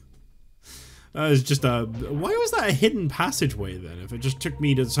 It's just a... Why was that a hidden passageway then? If it just took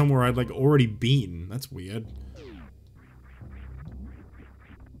me to somewhere I'd like already been. That's weird.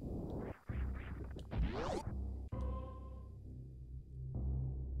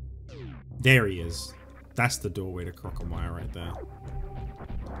 There he is. That's the doorway to Crocomire right there.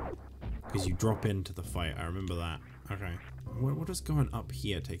 Because you drop into the fight. I remember that. Okay. What does going up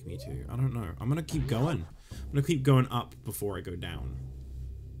here take me to? I don't know. I'm gonna keep going. I'm gonna keep going up before I go down.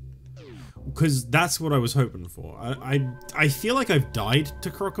 Because that's what I was hoping for. I feel like I've died to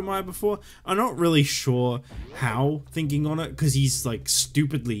Crocomire before. I'm not really sure how, thinking on it, because he's like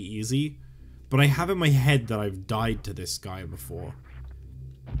stupidly easy. But I have in my head that I've died to this guy before.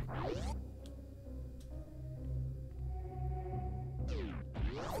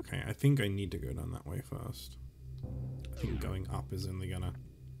 Okay, I think I need to go down that way first. I think going up is only gonna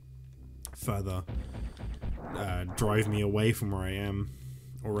further drive me away from where I am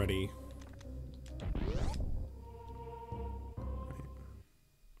already. Right.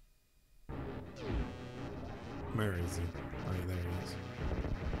 Where is he? Oh, there he is.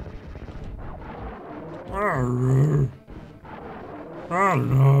 Oh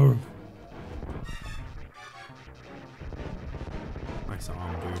no! Nice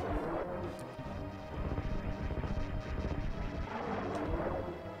arm, dude.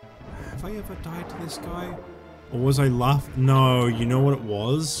 Have I ever died to this guy? Or was I laughing? No, you know what it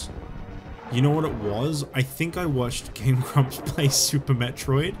was? You know what it was? I think I watched Game Grumps play Super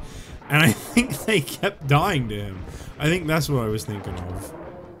Metroid, and I think they kept dying to him. I think that's what I was thinking of.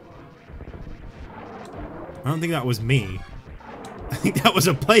 I don't think that was me. I think that was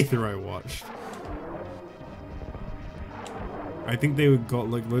a playthrough I watched. I think they got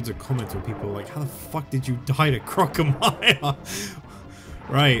like loads of comments where people were like, how the fuck did you die to Crocomire?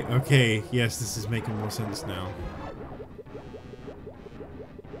 Right, okay, yes, this is making more sense now.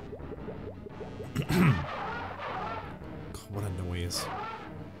 God, what a noise.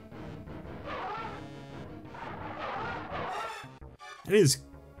 It is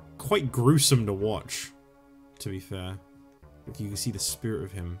quite gruesome to watch, to be fair. Like you can see the spirit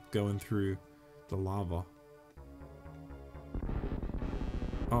of him going through the lava.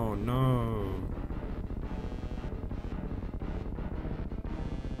 Oh no.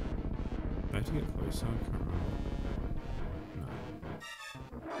 Did I have to get closer? I can't remember. No.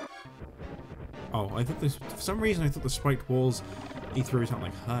 Oh, I thought this, for some reason I thought the spiked walls he throws out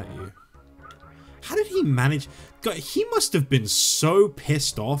like hurt you. How did he manage? God, he must have been so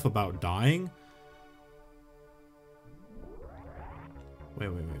pissed off about dying. Wait.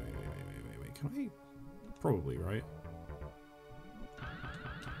 Can I? Probably, right?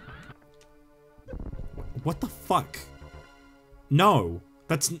 What the fuck? No.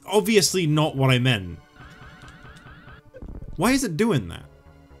 That's obviously not what I meant. Why is it doing that?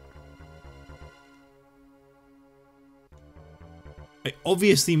 I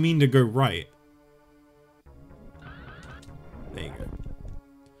obviously mean to go right. There you go.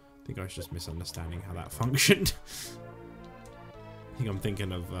 I think I was just misunderstanding how that functioned. I think I'm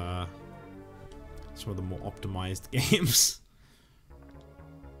thinking of some of the more optimized games.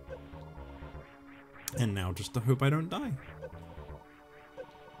 And now just to hope I don't die.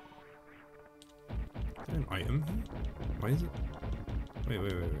 Is there an item here? Why is it? Wait.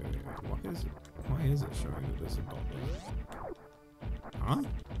 Why is it showing that there's a dot there? Huh?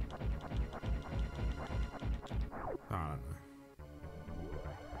 I don't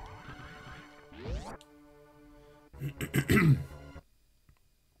know.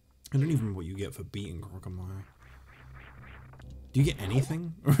 I don't even know what you get for beating Crocomire. Do you get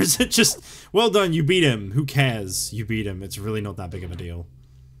anything? Or is it just, well done, you beat him. Who cares? You beat him. It's really not that big of a deal.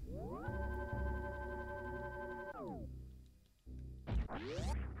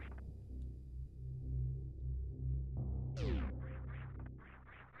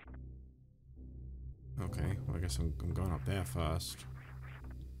 Okay, well I guess I'm going up there first.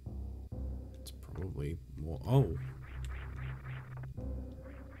 It's probably more, oh.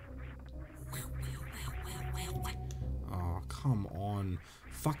 Oh, come on.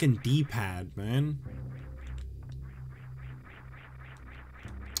 Fucking D-pad, man.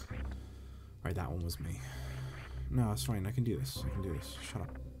 Right, that one was me. No, it's fine. I can do this. I can do this. Shut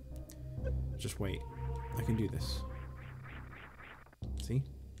up. Just wait. I can do this. See?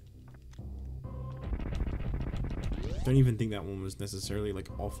 Don't even think that one was necessarily, like,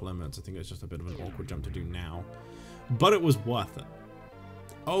 off limits. I think it's just a bit of an awkward jump to do now. But it was worth it.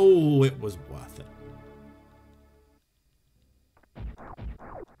 Oh, it was worth it.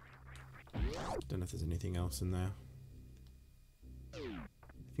 Don't know if there's anything else in there. I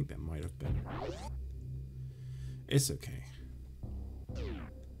think that might have been. It's okay.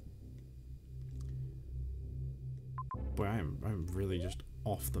 Boy, I'm really just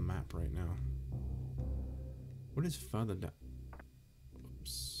off the map right now. What is further down?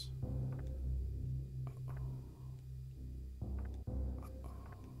 Oops.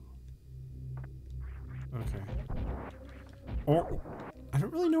 Okay. Oh, I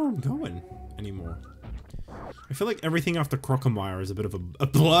don't really know where I'm going anymore. I feel like everything after Crocomire is a bit of a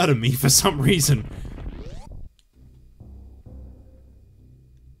blur to me for some reason.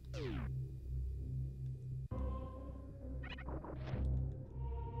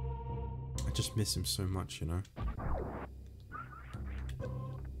 I just miss him so much, you know.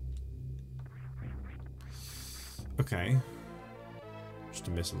 Okay. Just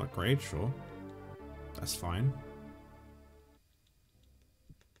a missile upgrade, sure. That's fine.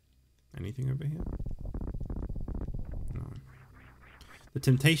 Anything over here? No. The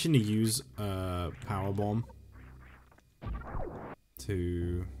temptation to use a power bomb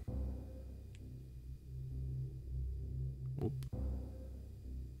to... Oop.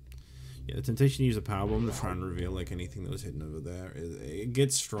 Yeah, the temptation to use a power bomb to try and reveal like anything that was hidden over there, it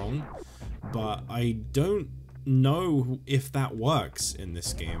gets strong, but I don't know if that works in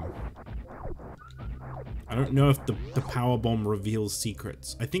this game. I don't know if the power bomb reveals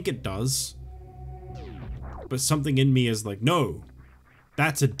secrets. I think it does. But something in me is like, no!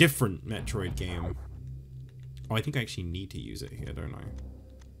 That's a different Metroid game. Oh, I think I actually need to use it here, don't I?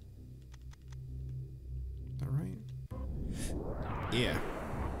 Is that right? Yeah.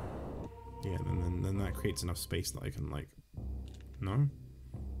 Yeah, then that creates enough space that I can, like... No?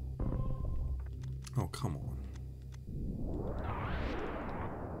 Oh, come on.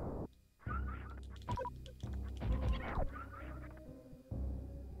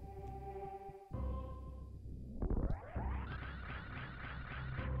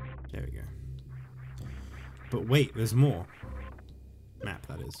 There we go. But wait, there's more. Map,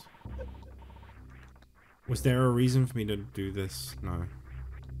 that is. Was there a reason for me to do this? No.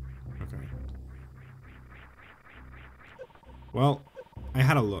 Okay. Well, I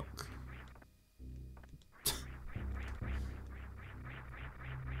had a look.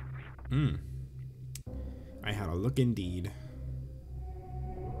 I had a look indeed.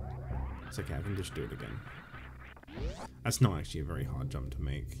 It's okay, I can just do it again. That's not actually a very hard jump to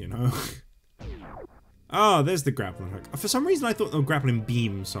make, you know? Oh, there's the grappling hook. For some reason I thought the grappling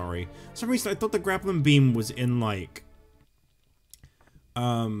beam, sorry. For some reason I thought the grappling beam was in, like...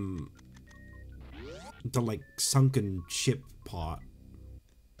 the, like, sunken ship part.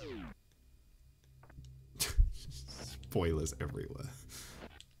 Spoilers everywhere.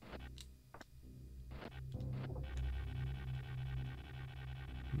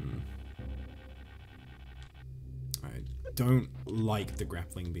 I don't like the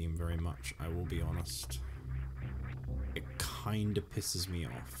grappling beam very much, I will be honest. It kinda pisses me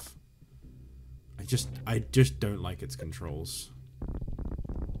off. I just don't like its controls.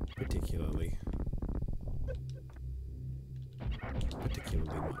 Particularly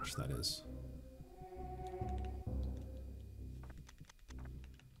much, that is.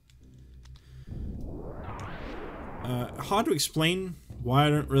 Hard to explain why I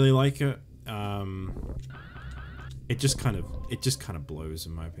don't really like it. it just kind of blows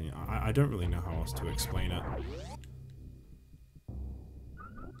in my opinion. I don't really know how else to explain it.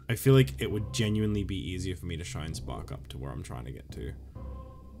 I feel like it would genuinely be easier for me to shine spark up to where I'm trying to get to.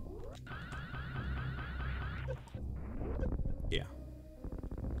 Yeah.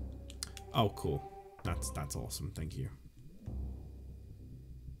 Oh, cool. That's awesome. Thank you.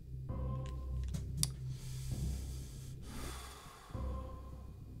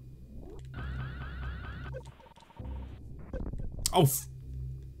 Oh,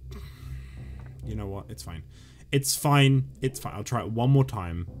 you know what? It's fine. It's fine. It's fine. I'll try it one more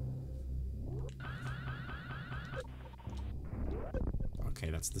time. Okay,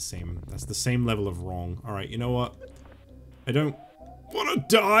 that's the same level of wrong. All right, you know what? I don't want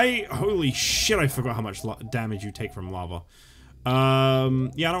to die. Holy shit, I forgot how much damage you take from lava. Yeah,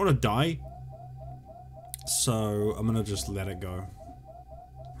 I don't want to die. So, I'm gonna just let it go.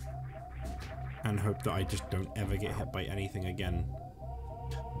 And hope that I just don't ever get hit by anything again.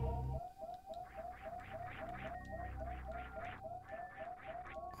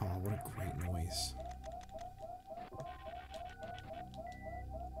 Oh, what a great noise.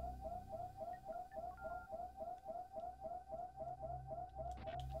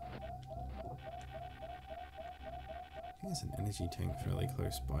 I think there's an energy tank fairly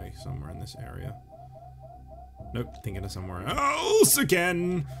close by somewhere in this area. Nope, thinking of somewhere else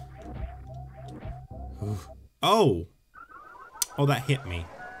again! Oh! Oh, that hit me.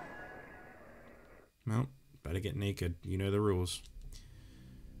 Well, better get naked. You know the rules.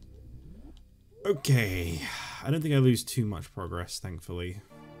 Okay. I don't think I lose too much progress, thankfully.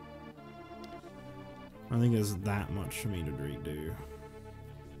 I think there's that much for me to redo.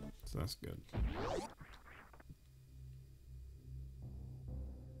 So that's good.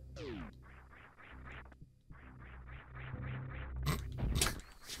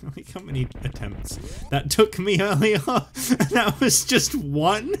 Like how many attempts that took me earlier, and that was just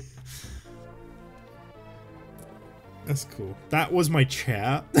one? That's cool. That was my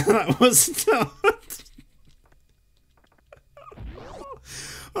chair. That was not. I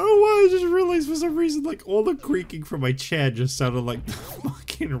don't know why, I just realized for some reason, like, all the creaking from my chair just sounded like the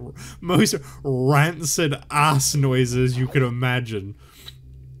fucking most rancid ass noises you could imagine.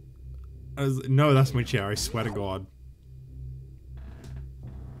 No, that's my chair, I swear to God.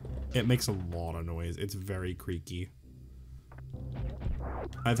 It makes a lot of noise. It's very creaky.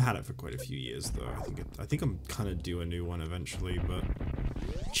 I've had it for quite a few years, though. I think I'm kind of due a new one eventually, but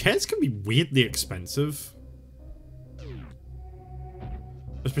chairs can be weirdly expensive,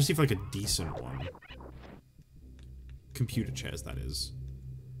 especially for like a decent one. Computer chairs, that is.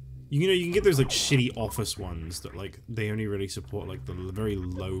 You know, you can get those like shitty office ones that like they only really support like the very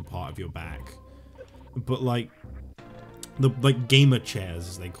low part of your back, but like. The, like, gamer chairs,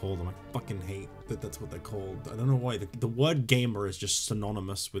 as they call them. I fucking hate that that's what they're called. I don't know why. The word gamer is just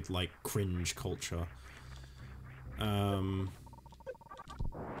synonymous with, like, cringe culture. Oh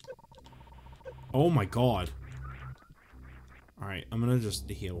my god. Alright, I'm gonna just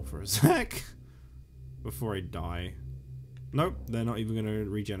heal for a sec. Before I die. Nope, they're not even gonna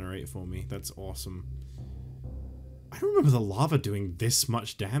regenerate for me. That's awesome. I don't remember the lava doing this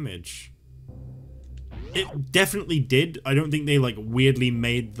much damage. It definitely did. I don't think they, like, weirdly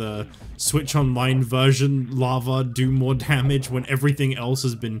made the Switch Online version lava do more damage when everything else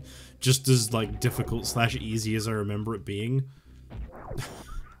has been just as, like, difficult / easy as I remember it being.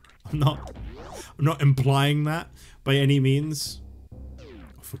 I'm not implying that by any means. Oh,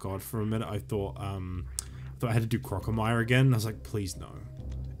 for God, for a minute I thought I had to do Crocomire again. I was like, please no.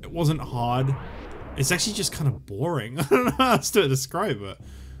 It wasn't hard. It's actually just kind of boring. I don't know how else to describe it.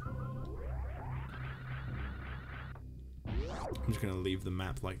 I'm just gonna leave the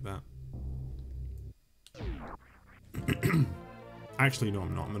map like that. Actually, no,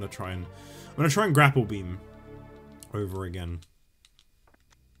 I'm not. I'm gonna try and grapple beam over again.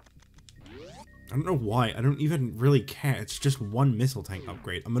 I don't know why. I don't even really care. It's just one missile tank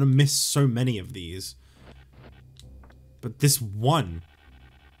upgrade. I'm gonna miss so many of these. But this one,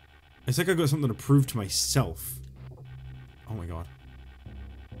 it's like I got something to prove to myself. Oh my god.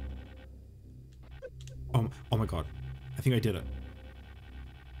 Oh my god. I think I did it.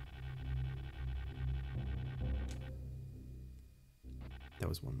 That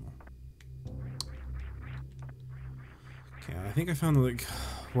was one more. Okay, I think I found, like,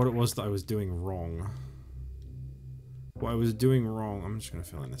 what it was that I was doing wrong. What I was doing wrong, I'm just gonna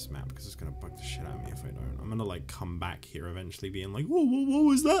fill in this map because it's gonna bug the shit out of me if I don't. I'm gonna, like, come back here eventually being like, whoa, what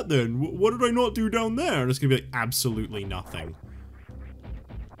was that then? What did I not do down there? And it's gonna be like, absolutely nothing.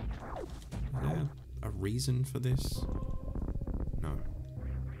 Is there a reason for this? No.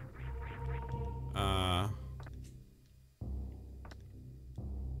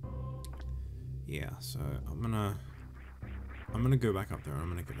 Yeah, so I'm gonna go back up there and I'm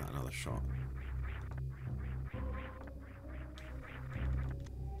gonna give that another shot.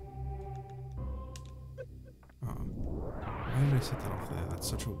 Why did I set that off there? That's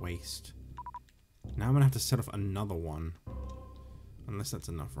such a waste. Now I'm gonna have to set off another one. Unless that's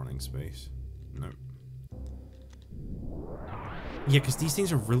enough running space. Nope. Yeah, because these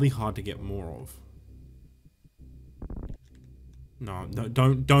things are really hard to get more of. No,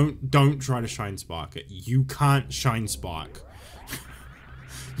 don't try to shine spark it. You can't shine spark.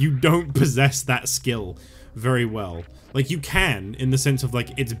 You don't possess that skill very well. Like, you can, in the sense of,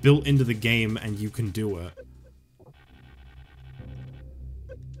 like, it's built into the game and you can do it.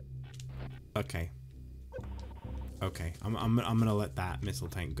 Okay. Okay, I'm gonna let that missile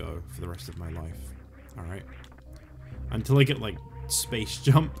tank go for the rest of my life. Alright. Until I get, like, space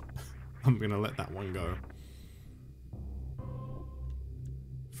jump, I'm gonna let that one go.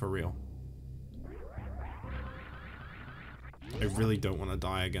 For real. I really don't want to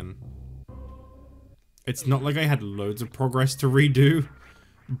die again. It's not like I had loads of progress to redo,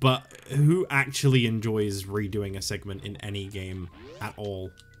 but who actually enjoys redoing a segment in any game at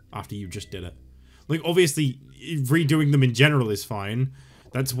all after you just did it? Like, obviously, redoing them in general is fine.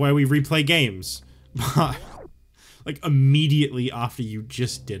 That's why we replay games. But, like, immediately after you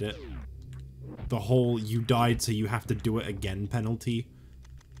just did it, the whole you died so you have to do it again penalty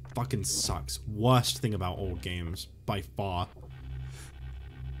fucking sucks. Worst thing about old games, by far.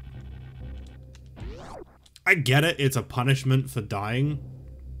 I get it, it's a punishment for dying.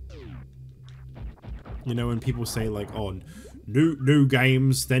 You know, when people say, like, oh, new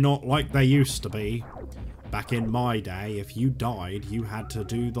games, they're not like they used to be. Back in my day, if you died, you had to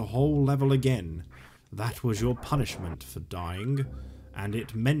do the whole level again. That was your punishment for dying, and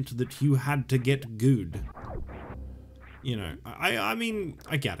it meant that you had to get good. You know, I mean,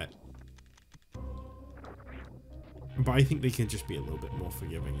 I get it. But I think they can just be a little bit more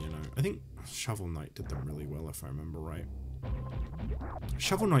forgiving, you know. I think Shovel Knight did them really well, if I remember right.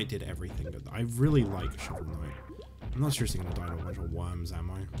 Shovel Knight did everything good. I really like Shovel Knight. I'm not seriously gonna die to a bunch of worms, am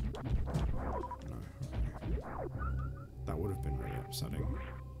I? No. Okay. That would have been really upsetting.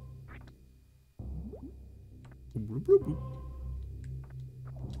 Boop, boop, boop.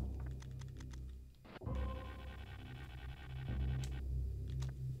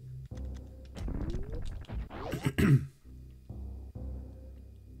 Okay,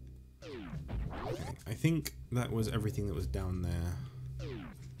 I think that was everything that was down there.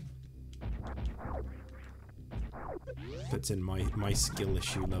 That's in my skill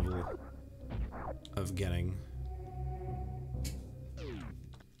issue level of getting.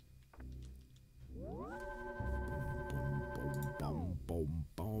 Boom, boom,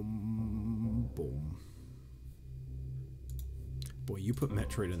 boom, boom. Boy, you put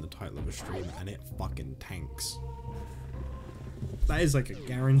Metroid in the title of a stream and it fucking tanks. That is like a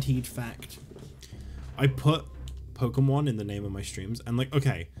guaranteed fact. I put Pokemon in the name of my streams, and like,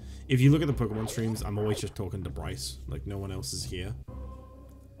 okay, if you look at the Pokemon streams, I'm always just talking to Bryce, like no one else is here.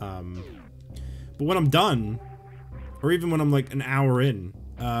 But when I'm done, or even when I'm like an hour in,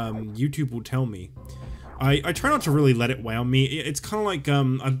 YouTube will tell me. I try not to really let it weigh on me. It's kind of like,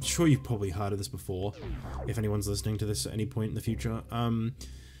 I'm sure you've probably heard of this before, if anyone's listening to this at any point in the future.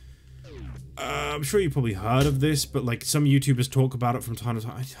 I'm sure you've probably heard of this, but like some YouTubers talk about it from time to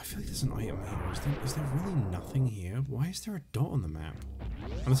time. I feel like there's an item here. Is there really nothing here? Why is there a dot on the map?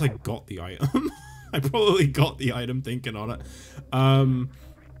 Unless I got the item. I probably got the item thinking on it.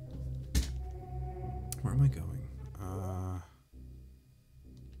 Where am I going?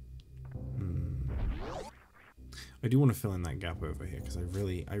 I do want to fill in that gap over here because I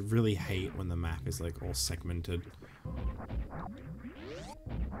really hate when the map is like all segmented.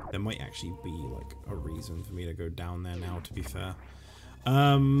 There might actually be like a reason for me to go down there now, to be fair.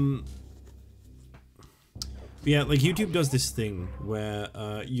 But yeah, like YouTube does this thing where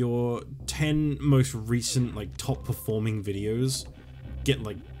your 10 most recent like top performing videos get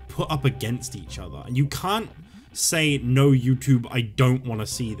like put up against each other, and you can't say, no YouTube, I don't want to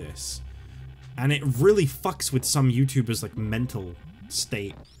see this. And it really fucks with some YouTubers like mental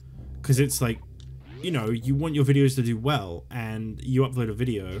state, because it's like, you know, you want your videos to do well, and you upload a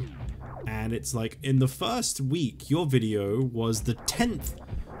video, and it's like, in the first week, your video was the 10th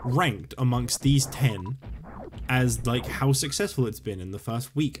ranked amongst these 10 as, like, how successful it's been in the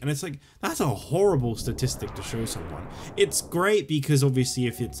first week. And it's like, that's a horrible statistic to show someone. It's great because, obviously,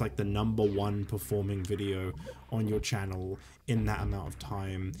 if it's, like, the #1 performing video on your channel in that amount of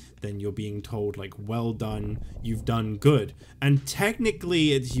time, then you're being told, like, well done, you've done good. And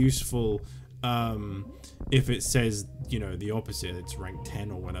technically, it's useful, if it says, you know, the opposite, it's ranked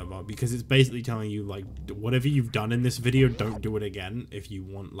 10 or whatever, because it's basically telling you, like, whatever you've done in this video, don't do it again if you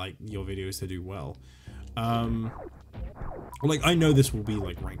want, like, your videos to do well. Like, I know this will be,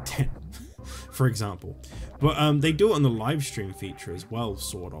 like, ranked 10, for example, but, they do it on the live stream feature as well,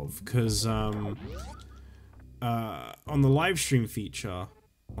 sort of, because, on the live stream feature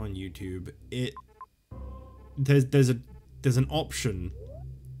on YouTube, there's an option.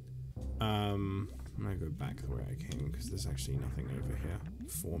 I'm gonna go back the way I came because there's actually nothing over here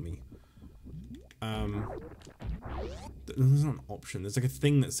for me. There's not an option. There's like a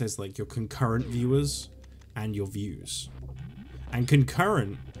thing that says like your concurrent viewers and your views. And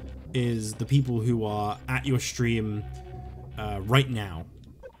concurrent is the people who are at your stream right now.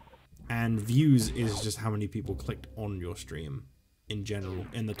 And views is just how many people clicked on your stream in general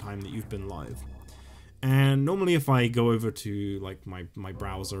in the time that you've been live. And normally if I go over to like my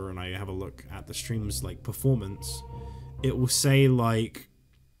browser and I have a look at the stream's like performance, it will say like,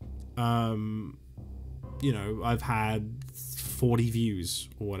 you know, I've had 40 views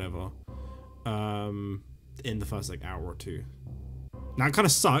or whatever in the first like hour or two. Now it kind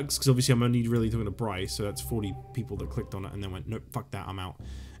of sucks because obviously I'm only really talking to Bryce, so that's 40 people that clicked on it and then went, nope, fuck that, I'm out,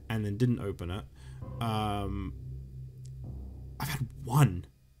 and then didn't open it. I've had one.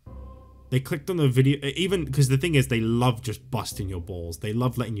 They clicked on the video, even because the thing is they love just busting your balls. They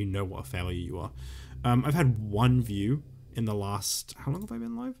love letting you know what a failure you are. I've had one view in the last, how long have I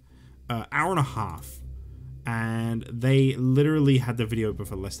been live? Hour and a half. And they literally had the video open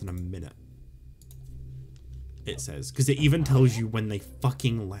for less than a minute. It says, because it even tells you when they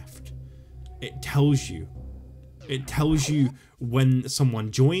fucking left. It tells you. It tells you when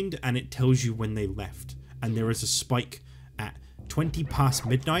someone joined and it tells you when they left. And there is a spike at 20 past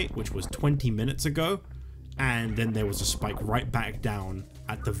midnight, which was 20 minutes ago, and then there was a spike right back down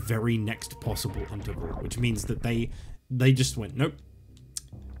at the very next possible interval, which means that they just went, nope,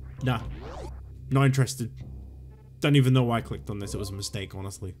 nah, not interested, don't even know why I clicked on this, it was a mistake,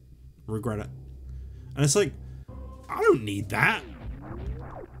 honestly, regret it. And it's like, I don't need that.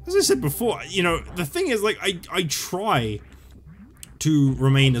 As I said before, you know, the thing is, like, I try to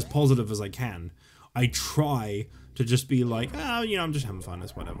remain as positive as I can. I try to just be like, oh, you know, I'm just having fun,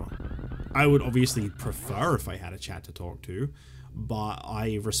 it's whatever. I would obviously prefer if I had a chat to talk to, but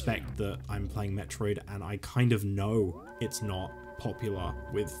I respect that I'm playing Metroid and I kind of know it's not popular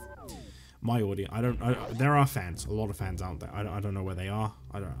with my audience. There are fans, a lot of fans out there. I don't know where they are.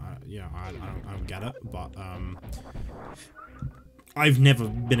 I don't get it, but I've never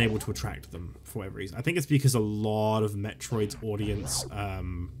been able to attract them for whatever reason. I think it's because a lot of Metroid's audience,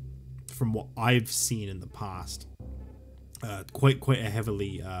 from what I've seen in the past, quite a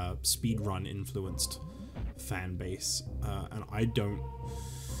heavily speedrun influenced fan base, and I don't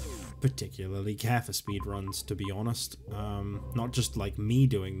particularly care for speedruns, to be honest. Not just like me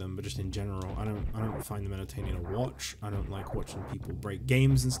doing them, but just in general. I don't find them entertaining to watch. I don't like watching people break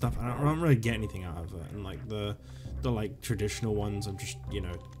games and stuff. I don't really get anything out of it. And like the like traditional ones, I'm just, you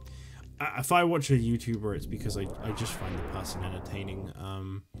know, if I watch a YouTuber, it's because I just find the person entertaining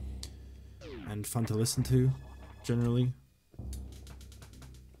and fun to listen to, generally.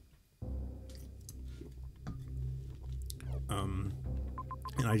 And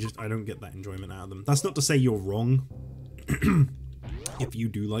I don't get that enjoyment out of them. That's not to say you're wrong if you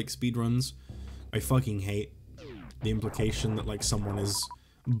do like speedruns. I fucking hate the implication that like someone is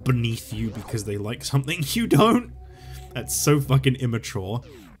beneath you because they like something you don't. That's so fucking immature.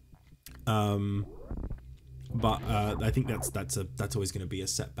 But I think that's always going to be a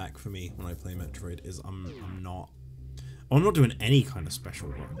setback for me when I play Metroid. Is I'm not doing any kind of special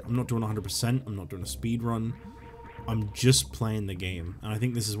run. I'm not doing 100%. I'm not doing a speed run. I'm just playing the game, and I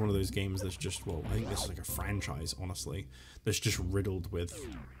think this is one of those games that's just, well, I think this is like a franchise, honestly, that's just riddled with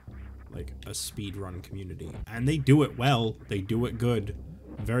like a speedrun community, and they do it well. They do it good,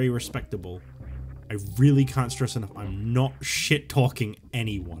 very respectable. I really can't stress enough, I'm not shit talking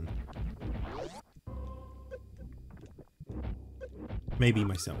anyone. Maybe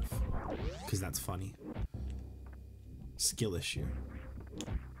myself, because that's funny. Skill issue.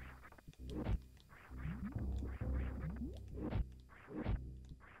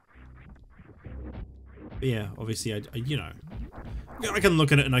 But yeah, obviously, I you know, I can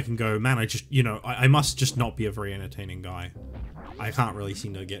look at it and I can go, man, I just, you know, I must just not be a very entertaining guy. I can't really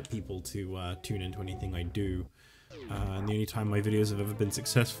seem to get people to tune into anything I do. And the only time my videos have ever been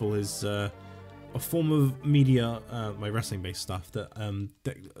successful is a form of media, my wrestling-based stuff, that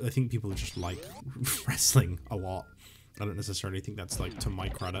I think people just like wrestling a lot. I don't necessarily think that's like to my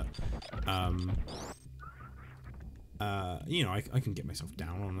credit. you know, I can get myself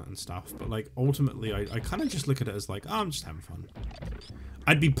down on it and stuff, but like ultimately I kind of just look at it as like, oh, I'm just having fun.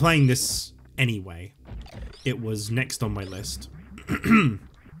 I'd be playing this anyway. It was next on my list.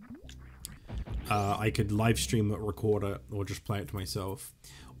 I could live stream it, record it, or just play it to myself.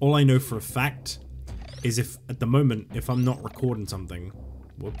 All I know for a fact is if, at the moment, if I'm not recording something,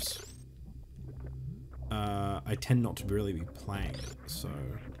 whoops, I tend not to really be playing it, so...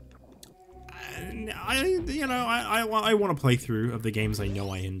 I want a playthrough of the games I know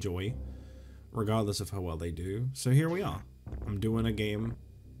I enjoy, regardless of how well they do. So here we are. I'm doing a game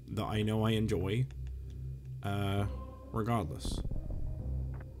that I know I enjoy, regardless.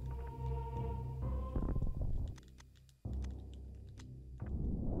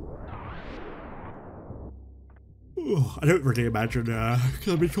 Ooh, I don't really imagine,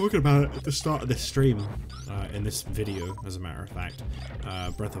 because I've been talking about it at the start of this stream, in this video, as a matter of fact,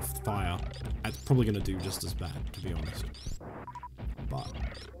 Breath of Fire. It's probably going to do just as bad, to be honest. But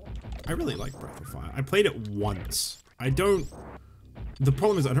I really like Breath of Fire. I played it once. The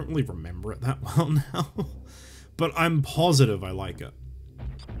problem is I don't really remember it that well now, but I'm positive I like it.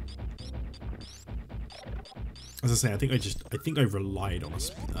 As I say, I think I relied on a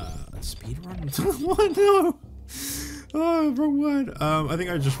speed run? What? No! Oh, wrong word. I think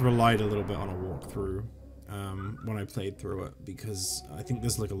I just relied a little bit on a walkthrough, when I played through it, because I think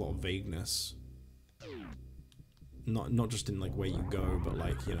there's like a lot of vagueness. Not just in like where you go, but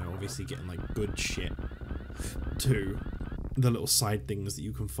like, you know, obviously getting like good shit too. The little side things that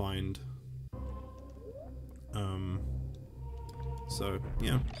you can find. So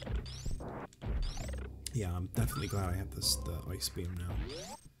yeah. Yeah, I'm definitely glad I have the ice beam now.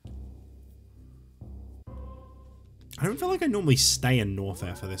 I don't feel like I normally stay in North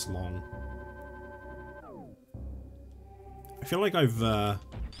Air for this long. I feel like I've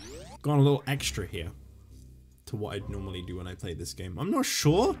gone a little extra here to what I'd normally do when I play this game. I'm not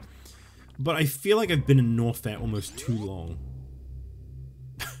sure, but I feel like I've been in North Air almost too long.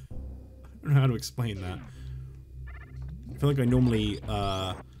 I don't know how to explain that. I feel like I normally,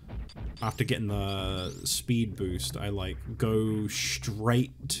 after getting the speed boost, I like go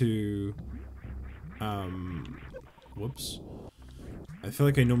straight to, whoops. I feel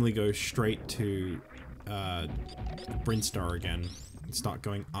like I normally go straight to, Brinstar again and start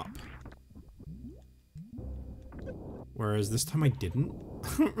going up. Whereas this time I didn't.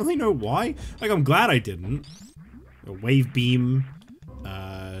 I don't really know why. Like, I'm glad I didn't. A wave beam,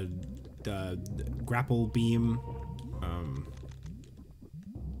 grapple beam,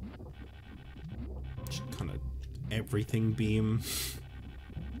 just kind of everything beam.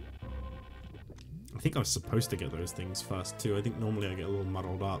 I think I was supposed to get those things first too. I think normally I get a little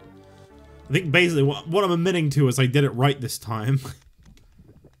muddled up. I think basically what I'm admitting to is I did it right this time.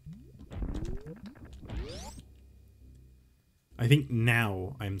 I think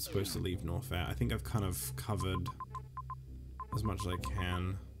now I'm supposed to leave North Air. I think I've kind of covered as much as I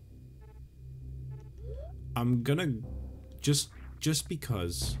can. I'm gonna just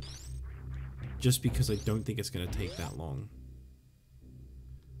because I don't think it's gonna take that long.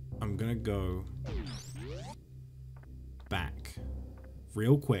 I'm gonna go back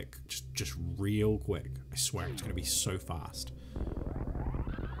real quick, just real quick. I swear it's gonna be so fast.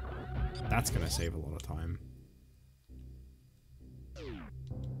 That's gonna save a lot of time.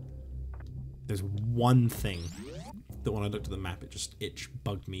 There's one thing that when I looked at the map, it just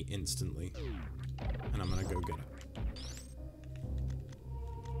bugged me instantly. And I'm gonna go get it.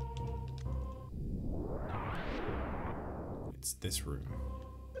 It's this room.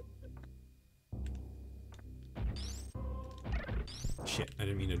 Shit, I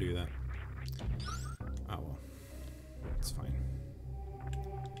didn't mean to do that. Oh well. It's fine.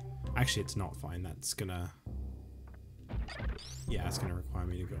 Actually, it's not fine. That's gonna... Yeah, it's gonna require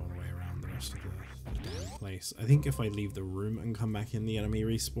me to go all the way around the rest of the damn place. I think if I leave the room and come back in, the enemy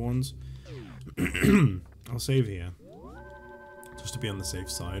respawns. I'll save here. Just to be on the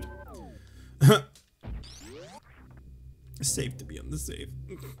safe side. It's safe to be on the safe.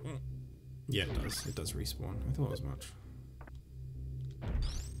 Yeah, it does. It does respawn. I thought as much.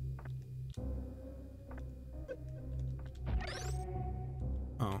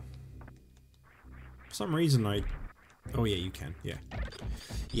 Oh. For some reason Oh yeah, you can. Yeah.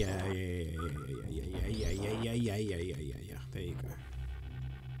 Yeah. There you go.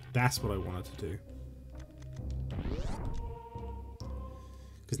 That's what I wanted to do.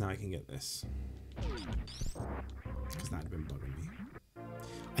 Because now I can get this. Because that had been bugging me.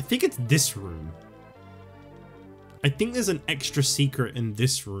 I think it's this room. I think there's an extra secret in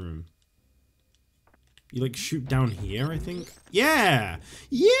this room. You like shoot down here, I think? Yeah!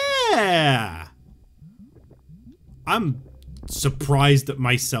 Yeah! I'm surprised at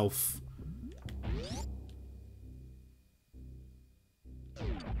myself.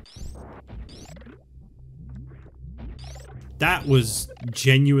 That was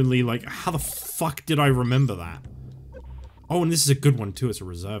genuinely like, how the fuck did I remember that? Oh, and this is a good one too. It's a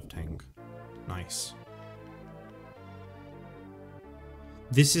reserve tank. Nice.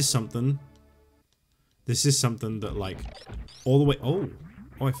 This is something that like all the way. Oh,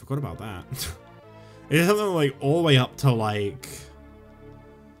 I forgot about that. It's something like all the way up to like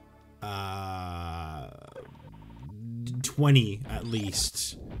 20 at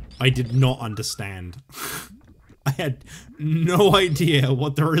least. I did not understand. I had no idea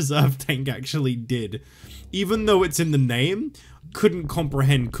what the reserve tank actually did. Even though it's in the name, couldn't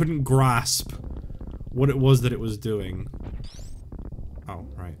comprehend, couldn't grasp what it was that it was doing. Oh,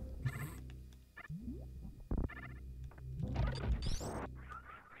 right.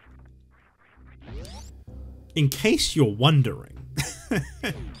 In case you're wondering,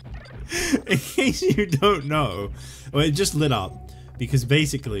 in case you don't know, well, it just lit up because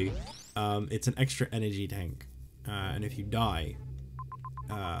basically, it's an extra energy tank, and if you die,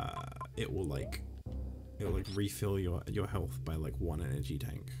 it will refill your health by like 1 energy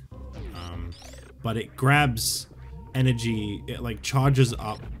tank. But it grabs energy, it like charges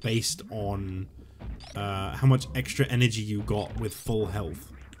up based on how much extra energy you got with full health.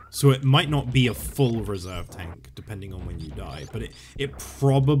 So it might not be a full reserve tank depending on when you die, but it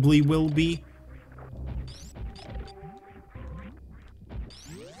probably will be.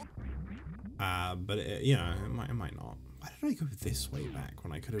 But you know, it might not. Why did I go this way back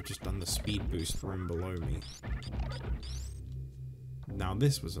when I could have just done the speed boost room below me? Now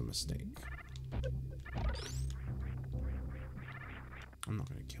this was a mistake. I'm not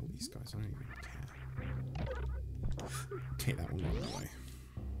gonna kill these guys, I don't even care. Okay, that one went away.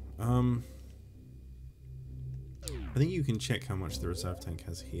 I think you can check how much the reserve tank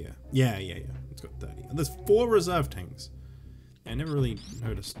has here. Yeah. It's got 30. And there's 4 reserve tanks. Yeah, I never really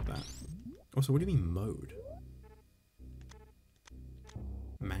noticed that. Also, what do you mean mode?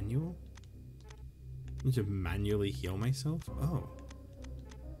 Manual? I need to manually heal myself? Oh.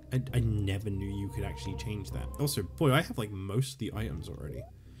 I never knew you could actually change that. Also, boy, I have like most of the items already.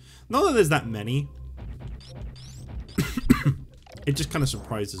 Not that there's that many. It just kind of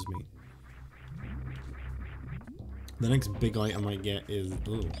surprises me. The next big item I get is...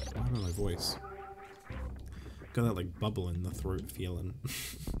 Ooh, why am I my voice? Got that like bubble in the throat feeling.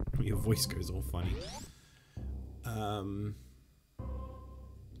 Your voice goes all funny. Yeah,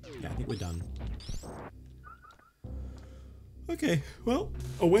 I think we're done. Okay, well,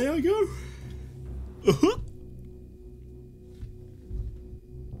 away I go.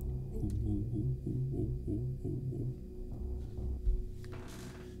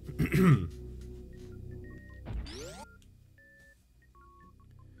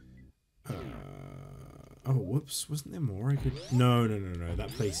 Oh, whoops. Wasn't there more I could... No. That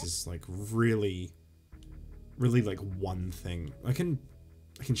place is, like, really like, one thing. I can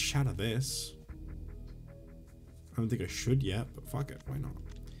shatter this. I don't think I should yet, but fuck it. Why not?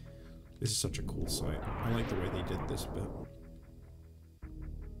 This is such a cool site. I like the way they did this bit.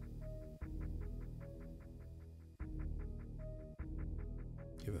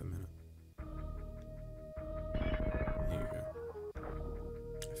 Give it a minute. There you go.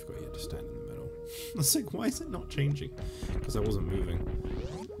 I forgot you had to stand in the middle. I was like, why is it not changing? Because I wasn't moving.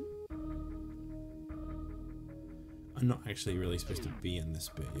 I'm not actually really supposed to be in this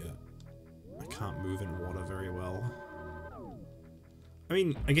bit yet. I can't move in water very well. I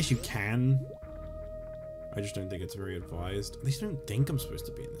mean, I guess you can. I just don't think it's very advised. At least I don't think I'm supposed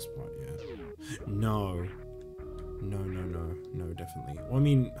to be in this part yet. No, definitely. Well, I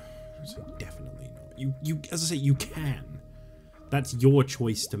mean, definitely not. You, as I say, you can. That's your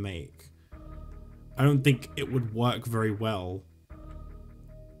choice to make. I don't think it would work very well,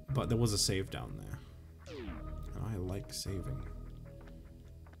 but there was a save down there. I like saving.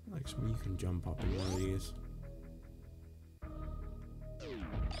 I like when you can jump up in one of these. I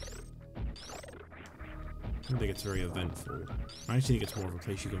don't think it's very eventful. I actually think it's more of a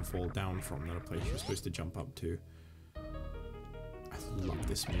place you can fall down from than a place you're supposed to jump up to. I love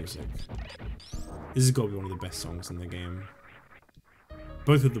this music. This has got to be one of the best songs in the game.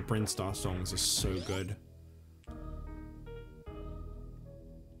 Both of the Brinstar songs are so good.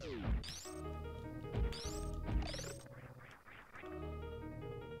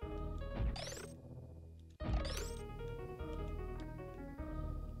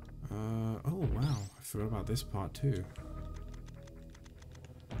 Oh wow, I forgot about this part too.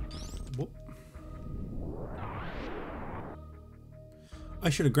 Whoop. I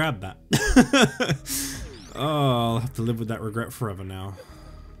should have grabbed that. Oh, I'll have to live with that regret forever now.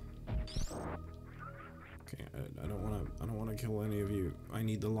 Okay, I don't wanna kill any of you. I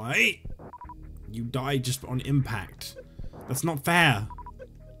need the light. You die just on impact. That's not fair.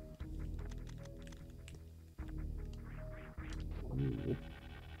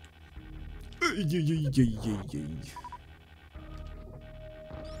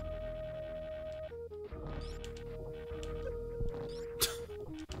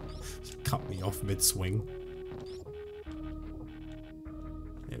 Cut me off mid-swing.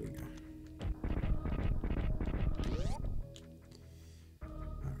 There we go. Alright.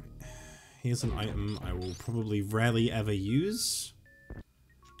 Here's an item I will probably rarely ever use.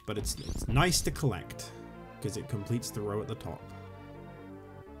 But it's nice to collect. Because it completes the row at the top.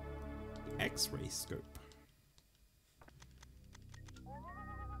 X-ray scope.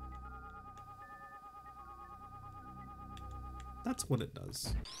 That's what it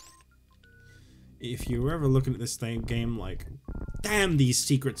does. If you're ever looking at this game like, damn, these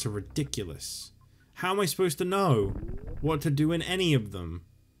secrets are ridiculous. How am I supposed to know what to do in any of them?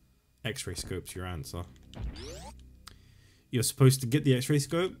 X-ray scope's your answer. You're supposed to get the X-ray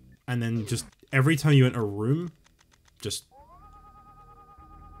scope, and then just every time you enter a room, just...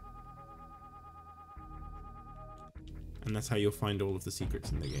 And that's how you'll find all of the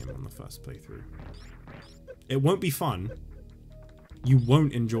secrets in the game on the first playthrough. It won't be fun. You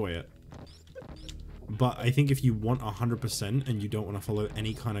won't enjoy it. But I think if you want 100% and you don't want to follow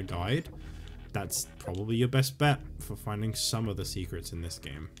any kind of guide, that's probably your best bet for finding some of the secrets in this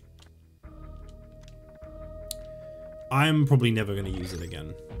game. I'm probably never going to use it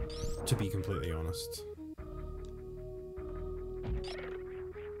again, to be completely honest.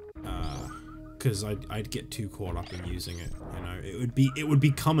 Because I'd get too caught up in using it, you know. It would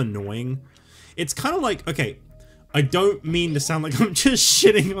become annoying. It's kind of like, okay, I don't mean to sound like I'm just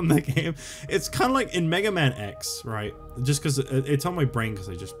shitting on the game. It's kind of like in Mega Man X, right? Just because it's on my brain because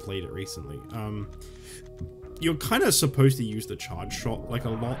I just played it recently. You're kind of supposed to use the charge shot like a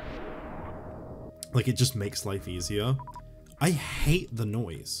lot. Like it just makes life easier. I hate the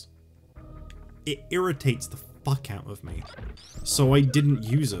noise. It irritates the fuck out of me. So I didn't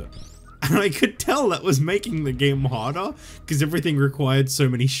use it. And I could tell that was making the game harder because everything required so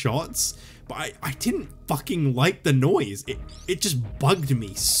many shots. But I didn't fucking like the noise. It just bugged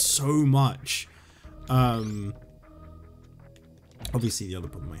me so much. Obviously the other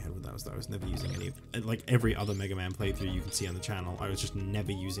problem I had with that was that I was never using any of, like every other Mega Man playthrough you can see on the channel, I was just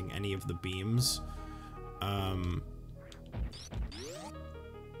never using any of the beams. I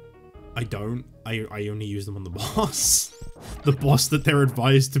only use them on the boss. The boss that they're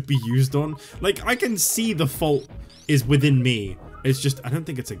advised to be used on. Like, I can see the fault is within me. It's just, I don't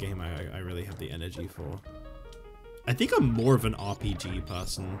think it's a game I really have the energy for. I think I'm more of an RPG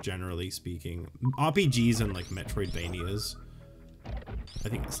person, generally speaking. RPGs and, like, Metroidvanias. I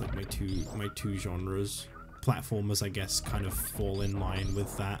think it's, like, my two genres. Platformers, I guess, kind of fall in line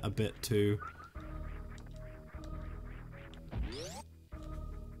with that a bit, too.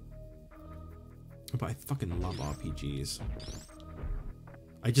 But I fucking love RPGs.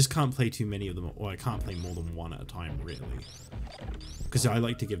 I just can't play too many of them, or I can't play more than one at a time, really. Because I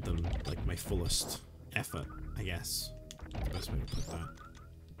like to give them, like, my fullest effort, I guess. That's the best way to put that.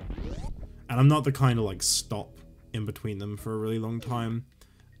 And I'm not the kind of, like, stop in between them for a really long time.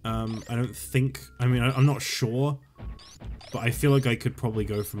 I don't think... I mean, I'm not sure. But I feel like I could probably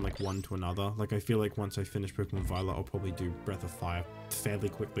go from, like, one to another. Like, I feel like once I finish Pokemon Violet, I'll probably do Breath of Fire fairly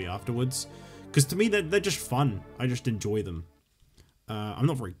quickly afterwards. Because to me, they're just fun. I just enjoy them. I'm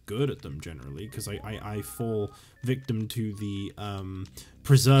not very good at them, generally, because I fall victim to the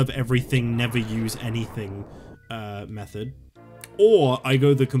preserve everything, never use anything method. Or I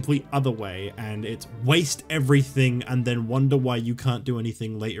go the complete other way, and it's waste everything and then wonder why you can't do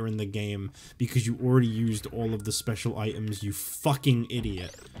anything later in the game because you already used all of the special items, you fucking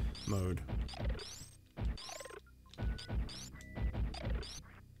idiot mode.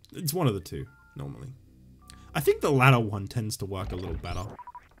 It's one of the two, normally. I think the latter one tends to work a little better,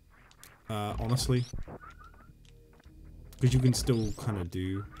 honestly. Because you can still kind of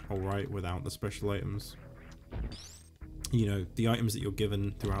do alright without the special items. You know, the items that you're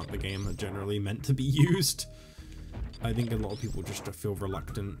given throughout the game are generally meant to be used. I think a lot of people just feel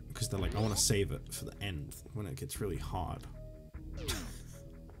reluctant because they're like, I want to save it for the end when it gets really hard.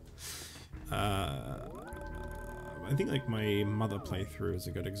 I think like my mother playthrough is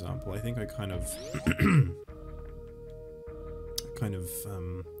a good example. I think I kind of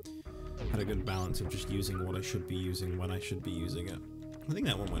had a good balance of just using what I should be using when I should be using it. I think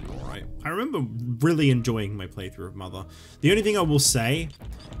that one went alright. I remember really enjoying my playthrough of Mother. The only thing I will say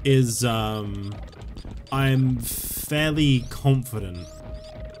is I'm fairly confident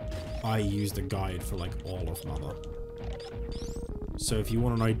I used a guide for like all of Mother. So if you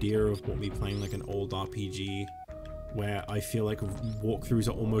want an idea of what me playing like an old RPG where I feel like walkthroughs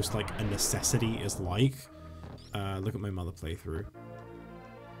are almost like a necessity is like, look at my Mother playthrough.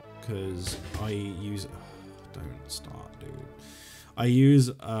 Because I use... don't start, dude. I use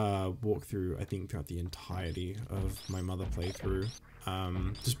walkthrough, I think, throughout the entirety of my Mother playthrough.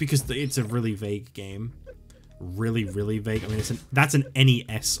 Just because it's a really vague game. Really, really vague. I mean, that's an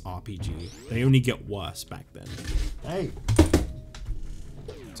NES RPG. They only get worse back then. Hey!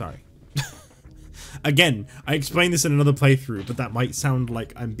 Sorry. Again, I explained this in another playthrough, but that might sound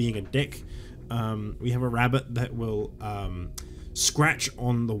like I'm being a dick. We have a rabbit that will scratch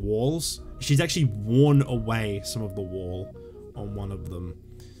on the walls. She's actually worn away some of the wall on one of them.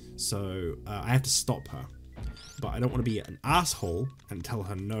 So I have to stop her. But I don't want to be an asshole and tell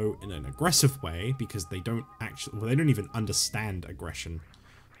her no in an aggressive way because they don't actually, well, they don't even understand aggression.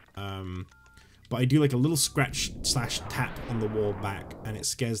 But I do like a little scratch slash tap on the wall back and it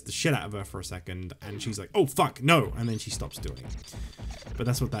scares the shit out of her for a second and she's like, oh fuck, no, and then she stops doing it. But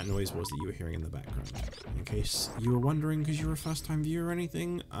that's what that noise was that you were hearing in the background. In case you were wondering because you're a first time viewer or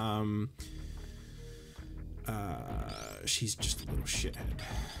anything, she's just a little shithead.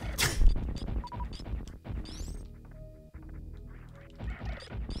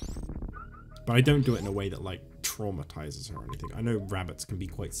 But I don't do it in a way that like traumatizes her or anything. I know rabbits can be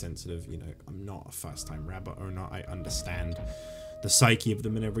quite sensitive, you know, I'm not a first time rabbit owner, I understand the psyche of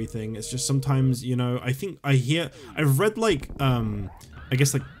them and everything. It's just sometimes, you know, I've read like, I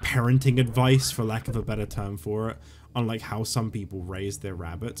guess like parenting advice for lack of a better term for it, on like how some people raise their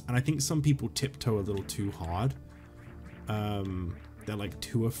rabbits, and I think some people tiptoe a little too hard. They're like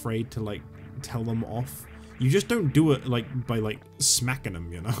too afraid to like tell them off. You just don't do it like by like smacking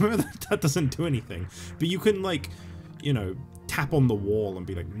them, you know? That doesn't do anything. But you can like, you know, tap on the wall and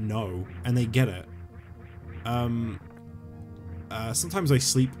be like, no, and they get it. Sometimes I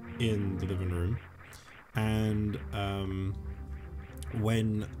sleep in the living room, and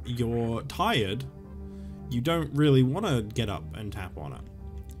when you're tired, you don't really want to get up and tap on it.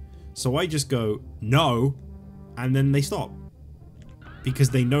 So I just go, no, and then they stop.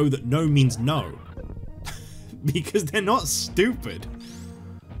 Because they know that no means no. Because they're not stupid.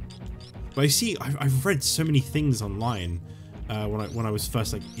 But I see, I've read so many things online when I was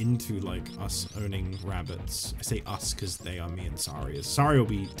first like into like us owning rabbits. I say us because they are me and Sari. Sari will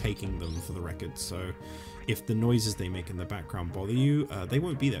be taking them for the record, so if the noises they make in the background bother you, they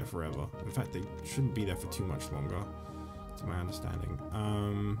won't be there forever. In fact, they shouldn't be there for too much longer, to my understanding.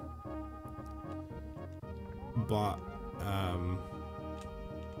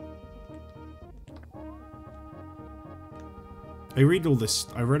 I read all this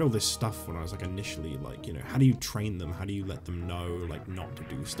stuff when I was like initially like, you know, how do you train them? How do you let them know like not to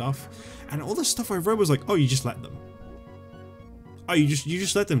do stuff? And all the stuff I read was like, oh, you just let them. Oh, you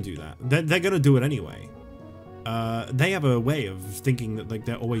just let them do that. They're gonna do it anyway. They have a way of thinking that like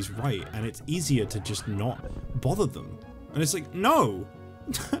they're always right, and it's easier to just not bother them. And it's like, no.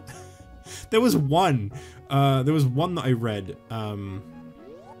 There was one that I read.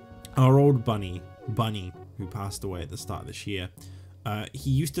 Our old Bunny, who passed away at the start of this year, he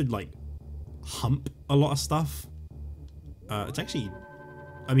used to like hump a lot of stuff. It's actually,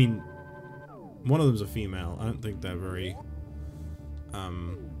 I mean, one of them's a female. I don't think they're very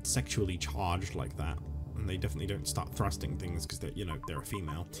sexually charged like that, and they definitely don't start thrusting things because they're, you know, they're a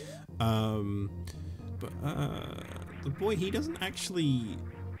female. But the boy, he doesn't actually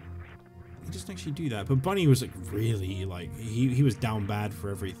do that. But Bunny was like really like he was down bad for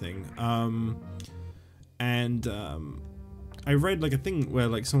everything. I read like a thing where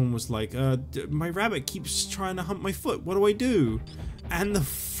like someone was like, my rabbit keeps trying to hump my foot, what do I do? And the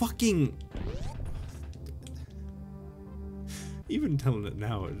fucking, even telling it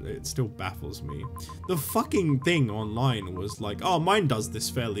now, it still baffles me. The fucking thing online was like, oh, mine does this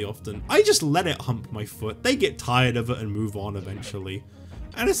fairly often. I just let it hump my foot. They get tired of it and move on eventually.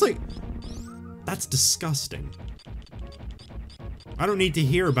 And it's like, that's disgusting. I don't need to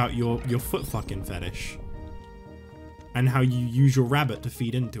hear about your foot fucking fetish. And how you use your rabbit to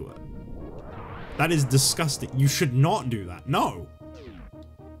feed into it. That is disgusting. You should not do that. No.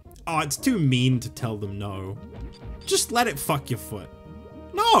 Oh, it's too mean to tell them no. Just let it fuck your foot.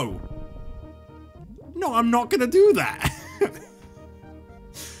 No. No, I'm not gonna do that.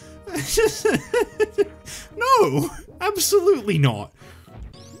 No, absolutely not.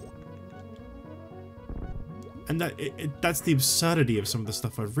 And that's the absurdity of some of the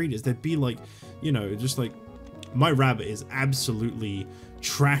stuff I've read, is there'd be like, you know, just like, my rabbit is absolutely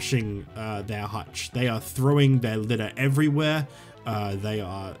trashing their hutch. They are throwing their litter everywhere. They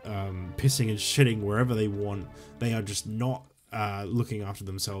are pissing and shitting wherever they want. They are just not looking after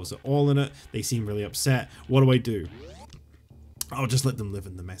themselves at all in it. They seem really upset. What do? I'll just let them live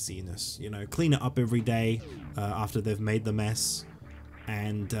in the messiness, you know, clean it up every day after they've made the mess.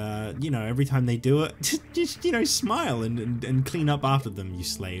 And, you know, every time they do it, just you know, smile and clean up after them, you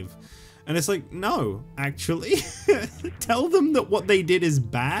slave. And it's like, no, actually, tell them that what they did is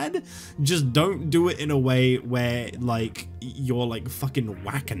bad. Just don't do it in a way where, like, you're, like, fucking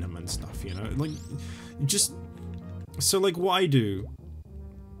whacking them and stuff, you know? Like, just... So, like, what I do...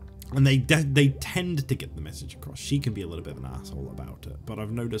 And they tend to get the message across. She can be a little bit of an asshole about it. But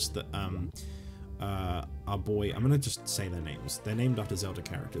I've noticed that, our boy... I'm gonna just say their names. They're named after Zelda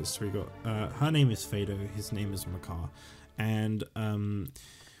characters. So we got... her name is Fado. His name is Makar. And,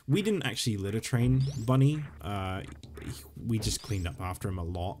 we didn't actually litter train Bunny. We just cleaned up after him a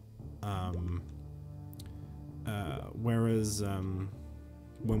lot. Whereas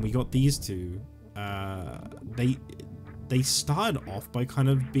when we got these two, they started off by kind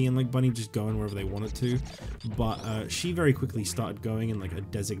of being like Bunny, just going wherever they wanted to, but she very quickly started going in like a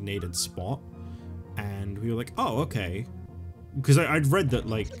designated spot, and we were like, oh, okay, because I'd read that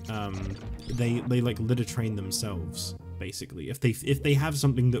like they like litter train themselves. Basically, if they have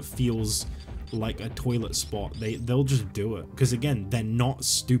something that feels like a toilet spot, they'll just do it, because again, they're not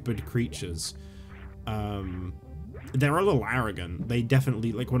stupid creatures. They're a little arrogant. They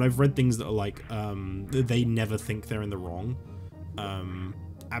definitely, like, when I've read things that are like they never think they're in the wrong.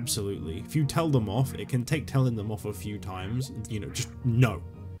 Absolutely, if you tell them off, it can take telling them off a few times, you know, just no,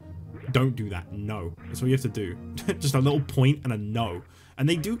 don't do that, no, that's what you have to do. Just a little point and a no, and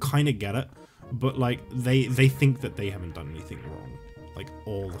they do kind of get it. But, like, they think that they haven't done anything wrong, like,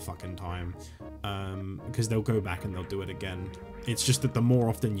 all the fucking time, because they'll go back and they'll do it again. It's just that the more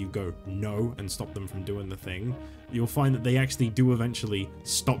often you go no and stop them from doing the thing, you'll find that they actually do eventually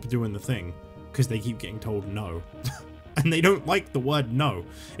stop doing the thing, because they keep getting told no. And they don't like the word no.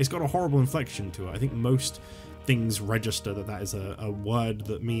 It's got a horrible inflection to it. I think most things register that that is a word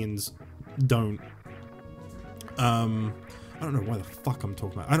that means don't. I don't know why the fuck I'm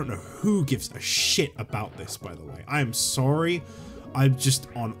talking about. I don't know who gives a shit about this, by the way. I am sorry. I'm just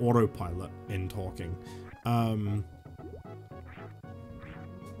on autopilot in talking.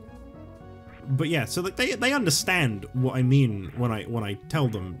 But yeah, so like they understand what I mean when I tell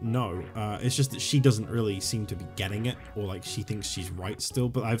them no. It's just that she doesn't really seem to be getting it, or like she thinks she's right still.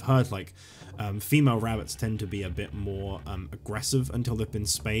 But I've heard like female rabbits tend to be a bit more aggressive until they've been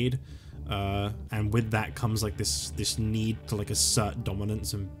spayed. And with that comes like this need to like assert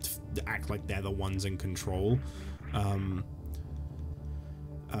dominance and act like they're the ones in control.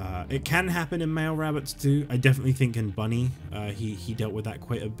 It can happen in male rabbits too. I definitely think in Bunny, he dealt with that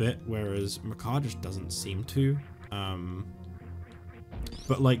quite a bit, whereas Makar just doesn't seem to.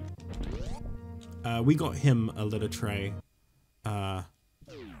 But like, we got him a litter tray, to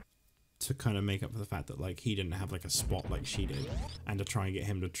kind of make up for the fact that like he didn't have like a spot like she did, and to try and get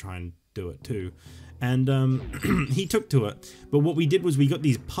him to try and do it too. And he took to it. But what we did was we got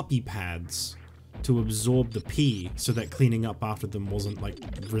these puppy pads to absorb the pee so that cleaning up after them wasn't like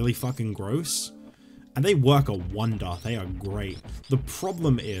really fucking gross. And they work a wonder. They are great. The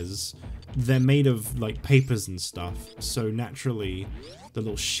problem is they're made of like papers and stuff, so naturally the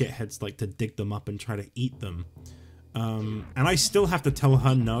little shitheads like to dig them up and try to eat them. And I still have to tell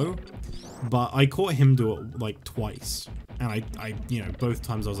her no, but I caught him do it like twice, and I you know, both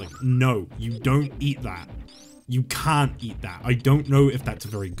times I was like, no, you don't eat that. You can't eat that. I don't know if that's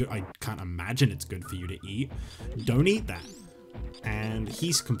very good. I can't imagine it's good for you to eat. Don't eat that. And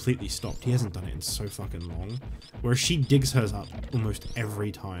he's completely stopped. He hasn't done it in so fucking long. Whereas she digs hers up almost every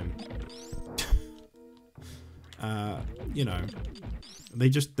time. You know,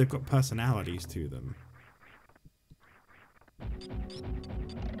 they've got personalities to them.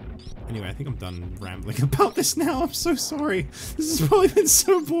 Anyway, I think I'm done rambling about this now. I'm so sorry. This has probably been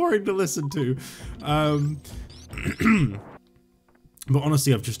so boring to listen to. But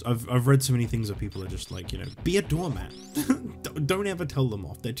honestly, I've read so many things where people are just like, you know, be a doormat. Don't ever tell them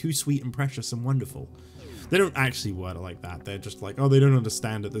off. They're too sweet and precious and wonderful. They don't actually word it like that. They're just like, oh, they don't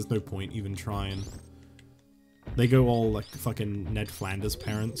understand it. There's no point even trying. They go all like fucking Ned Flanders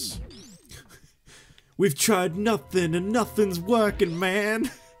parents. We've tried nothing and nothing's working, man.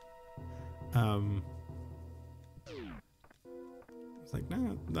 It's like,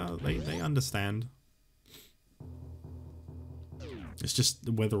 no, they understand. It's just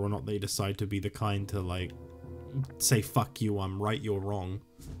whether or not they decide to be the kind to like say fuck you, I'm right, you're wrong,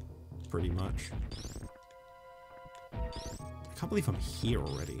 pretty much. can't believe I'm here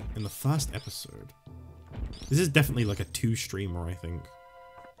already, in the first episode. This is definitely like a 2-streamer, I think.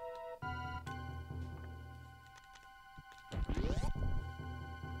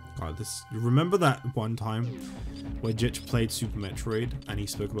 God, you remember that one time where Jich played Super Metroid and he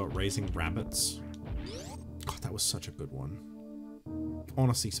spoke about raising rabbits? God, that was such a good one.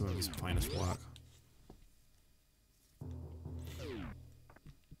 Honestly, some of his finest work.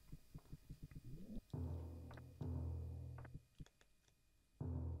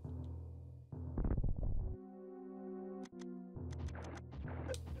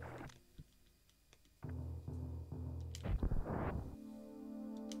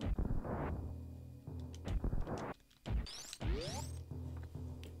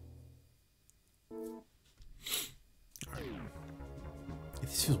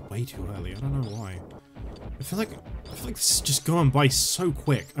 This feels way too early. I don't know why. I feel like this is just going by so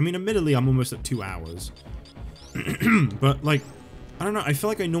quick. I mean, admittedly, I'm almost at 2 hours. But, like, I don't know. I feel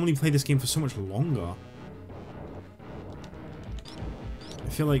like I normally play this game for so much longer. I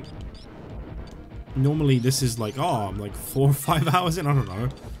feel like normally this is like, oh, I'm like 4 or 5 hours in. I don't know.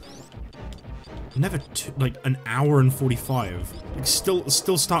 Never like an hour and 45. Like still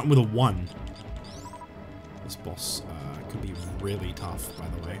starting with a 1. This boss could be really tough, by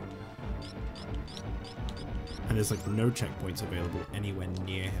the way. And there's like no checkpoints available anywhere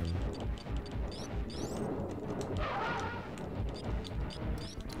near him.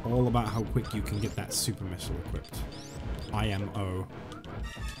 All about how quick you can get that super missile equipped. IMO.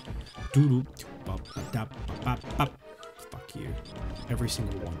 Fuck you. Every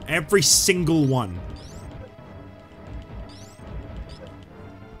single one. Every single one!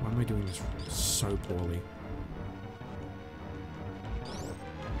 Why am I doing this so poorly?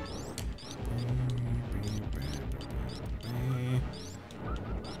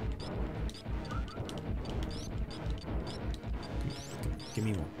 Give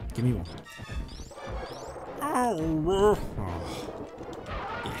me more. Give me more. Oh.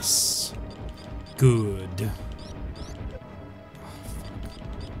 Yes. Good.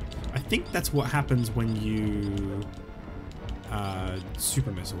 I think that's what happens when you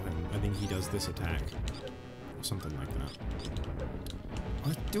super missile him. I think he does this attack. Or something like that. I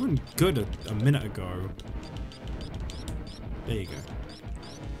was doing good a minute ago. There you go.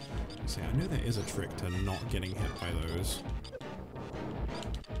 See, I know there is a trick to not getting hit by those.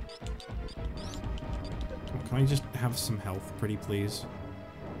 Can I just have some health, pretty please?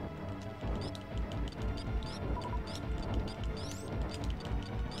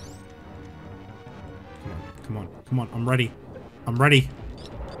 Come on, come on, I'm ready. I'm ready.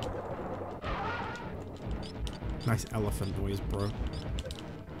 Nice elephant noise, bro.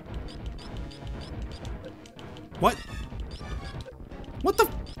 What? What the?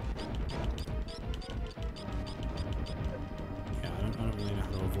 Yeah, I don't really know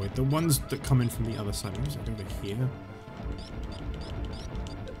how to avoid the ones that come in from the other side. Maybe it's like over here.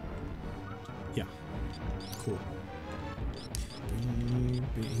 Yeah. Cool.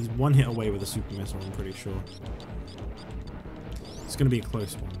 He's one hit away with a super missile, I'm pretty sure. It's gonna be a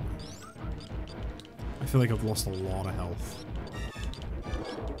close one. I feel like I've lost a lot of health.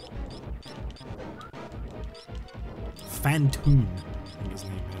 Fantoon, I think his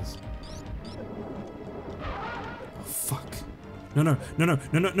name is. Oh, fuck. No, no, no, no,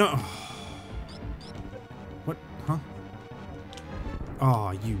 no, no, no. What? Huh?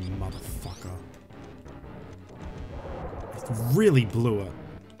 Oh, you motherfucker. I really blew it.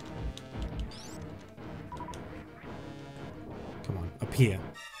 Come on, up here.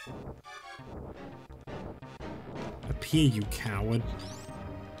 Up here, you coward.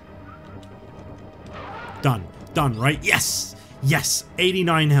 Done. Done, right? Yes! Yes!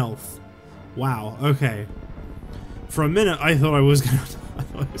 89 health. Wow, okay. For a minute, I thought I was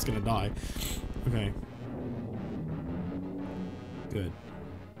gonna die. Okay. Good.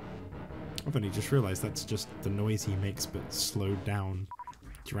 I've only just realized that's just the noise he makes, but slowed down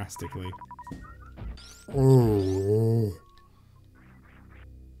drastically. Oh.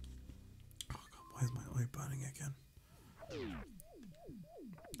 Oh god, why is my eye burning again?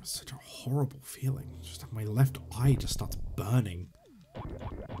 It's such a horrible feeling. Just my left eye just starts burning.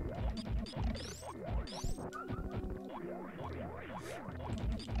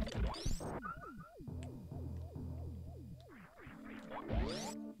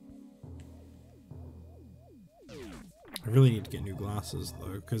 I really need to get new glasses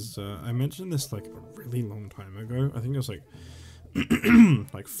though, because I mentioned this like a really long time ago. I think it was like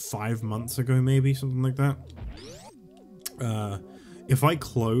like 5 months ago, maybe something like that. If I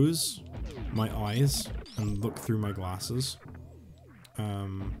close my eyes and look through my glasses,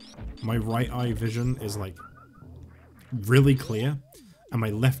 my right eye vision is like really clear, and my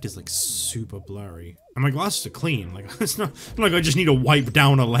left is like super blurry. And my glasses are clean. Like it's not like I just need to wipe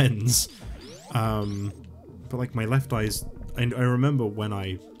down a lens. But like my left eye's, and I remember when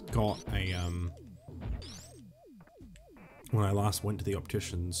I got a when I last went to the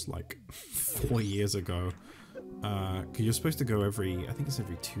opticians like 4 years ago. 'Cause you're supposed to go every, I think it's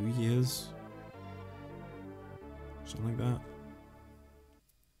every 2 years. Something like that.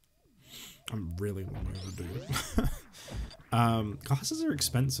 I'm really long overdue. Glasses are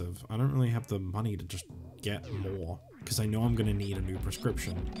expensive. I don't really have the money to just get more, because I know I'm going to need a new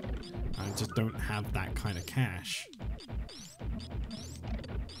prescription. I just don't have that kind of cash.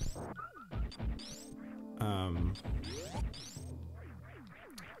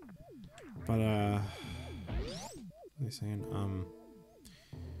 What are they saying?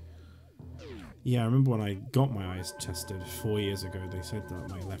 Yeah, I remember when I got my eyes tested 4 years ago, they said that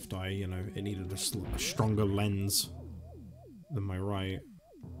my left eye, you know, it needed a stronger lens than my right.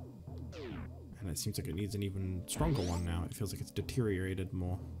 And it seems like it needs an even stronger one now. It feels like it's deteriorated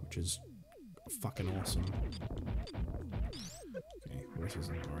more, which is fucking awesome. Okay, this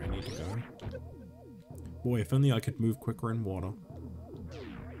isn't where I need to go. Boy, if only I could move quicker in water.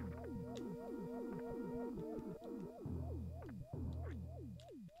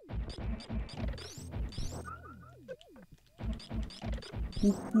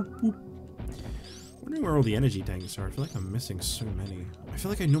 Wondering where all the energy tanks are. I feel like I'm missing so many. I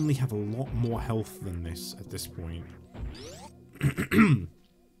feel like I normally have a lot more health than this at this point. I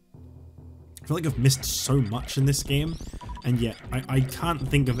feel like I've missed so much in this game, and yet I can't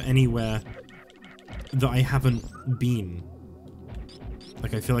think of anywhere that I haven't been.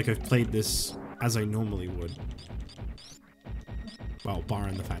 Like, I feel like I've played this as I normally would. Well,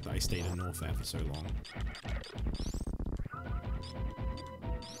 barring the fact that I stayed in North Air for so long.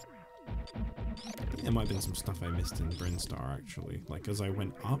 There might have been some stuff I missed in Brinstar, actually. Like, as I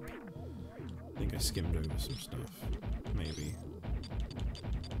went up, I think I skimmed over some stuff. Maybe.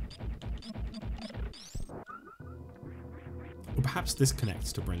 Or perhaps this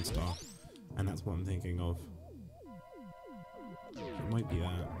connects to Brinstar, and that's what I'm thinking of. It might be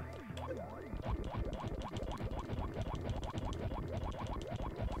that.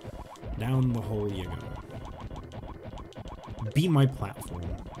 Down the hole you go. Be my platform.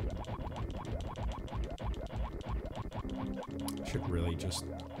 Should really just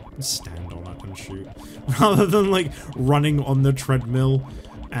stand on it and shoot. Rather than like running on the treadmill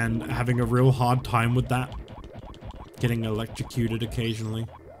and having a real hard time with that. Getting electrocuted occasionally.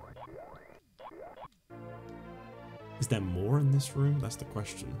 Is there more in this room? That's the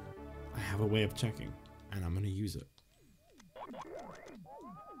question. I have a way of checking, and I'm gonna use it.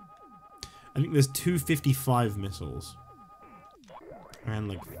 I think there's 255 missiles. And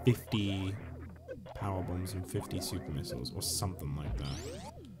like 50 power bombs and 50 super missiles, or something like that.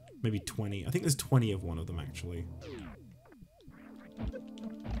 Maybe 20. I think there's 20 of one of them, actually.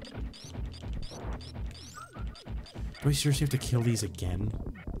 Do I seriously have to kill these again?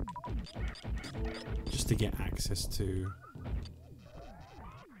 Just to get access to...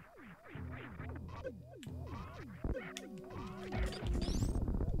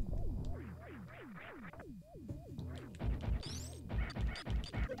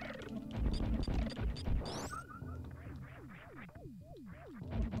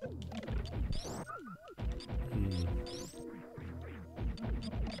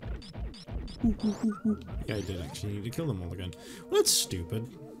 Yeah, I did actually need to kill them all again. Well, that's stupid.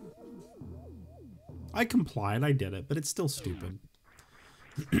 I complied, I did it, but it's still stupid.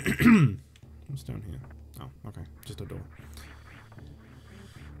 What's down here? Oh, okay. Just a door.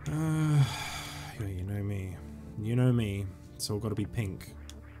 Yeah, you know me. You know me. It's all gotta be pink.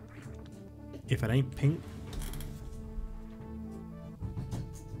 If it ain't pink...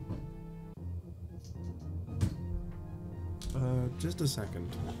 just a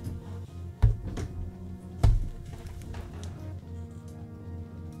second.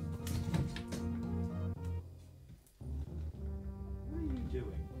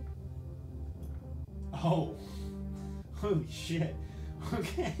 Oh, holy shit.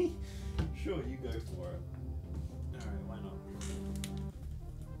 Okay, sure, you go for it. Alright, why not?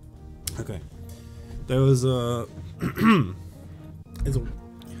 Okay, there was a... there's a...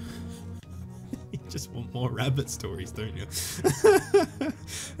 You just want more rabbit stories, don't you?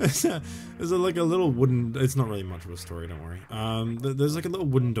 there's like a little wooden... It's not really much of a story, don't worry. There's like a little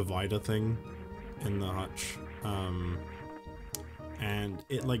wooden divider thing in the hutch. And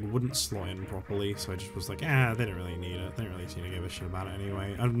it like wouldn't slot in properly, so I just was like, they don't really need it. They don't really seem to give a shit about it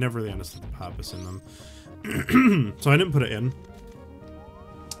anyway. I've never really understood the purpose in them. So I didn't put it in.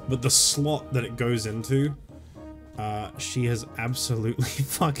 But the slot that it goes into, she has absolutely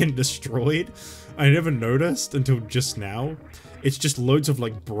fucking destroyed. I never noticed until just now. It's just loads of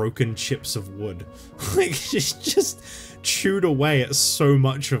like broken chips of wood. Like she's just chewed away at so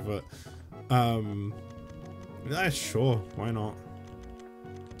much of it. Yeah, sure, why not?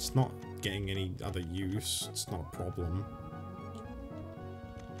 It's not getting any other use. It's not a problem.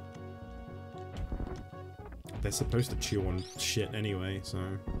 They're supposed to chew on shit anyway, so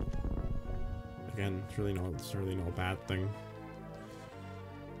again, it's really not a bad thing.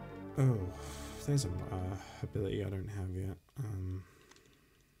 Oh, there's an ability I don't have yet.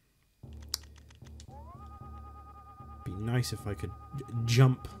 Be nice if I could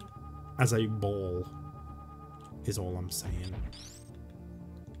jump as a ball, is all I'm saying.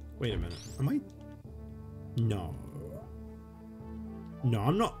 Wait a minute, am I? No. No,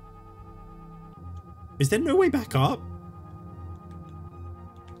 I'm not. Is there no way back up?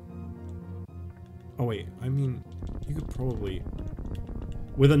 Oh wait, I mean, you could probably,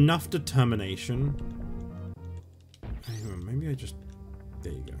 with enough determination. Hang on, maybe I just,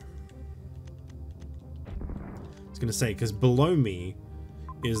 there you go. I was gonna say, because below me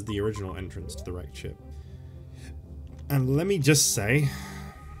is the original entrance to the wrecked ship. And let me just say,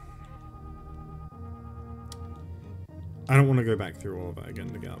 I don't want to go back through all of that again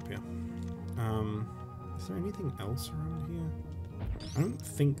to get up here. Is there anything else around here? I don't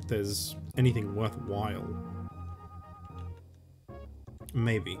think there's anything worthwhile.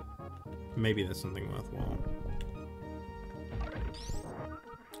 Maybe. Maybe there's something worthwhile.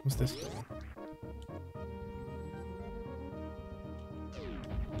 What's this door?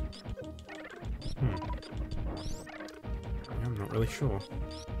 I'm not really sure.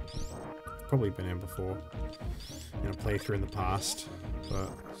 Probably been here before. In a playthrough in the past, but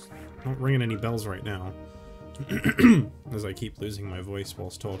not ringing any bells right now. As I keep losing my voice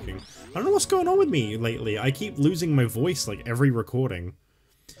whilst talking. I don't know what's going on with me lately. I keep losing my voice like every recording.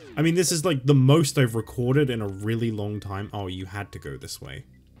 I mean, this is like the most I've recorded in a really long time. Oh, you had to go this way.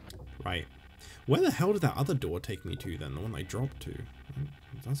 Right. Where the hell did that other door take me to then? The one I dropped to?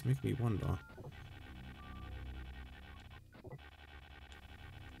 It does make me wonder.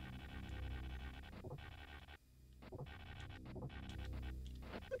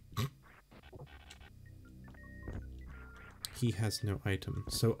 He has no item,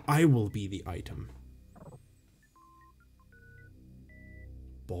 so I will be the item.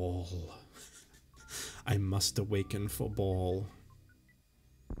 Ball. I must awaken for Ball.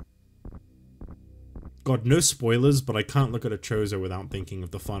 God, no spoilers, but I can't look at a Chozo without thinking of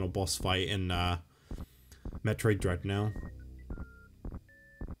the final boss fight in Metroid Dread now.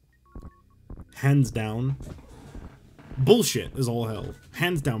 Hands down. Bullshit as all hell.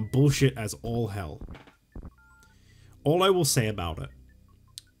 Hands down, bullshit as all hell. All I will say about it,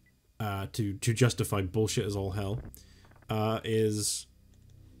 to justify bullshit as all hell, is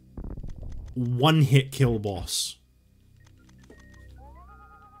one-hit kill boss.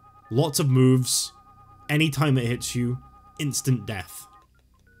 Lots of moves. Anytime it hits you, instant death.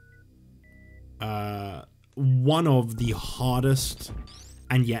 One of the hardest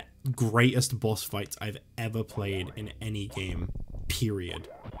and yet greatest boss fights I've ever played in any game, period.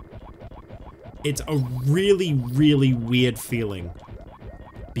 It's a really, really weird feeling,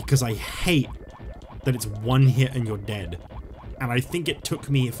 because I hate that it's one hit and you're dead. And I think it took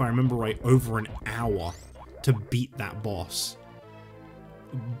me, if I remember right, over an hour to beat that boss.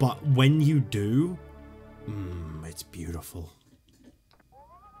 But when you do, it's beautiful.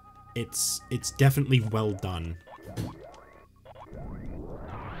 It's definitely well done.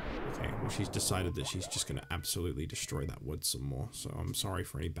 Okay, well she's decided that she's just gonna absolutely destroy that wood some more, so I'm sorry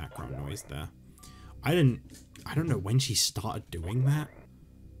for any background noise there. I don't know when she started doing that.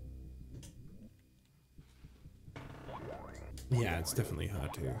 Yeah, it's definitely her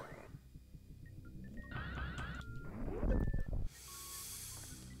too.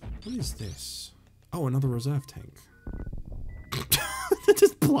 What is this? Oh, another reserve tank. I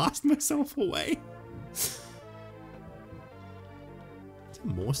just blast myself away. Is there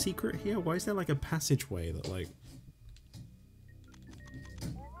more secret here? Why is there like a passageway that like...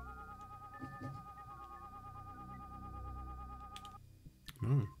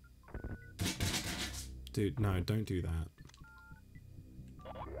 Oh. Dude, no, don't do that.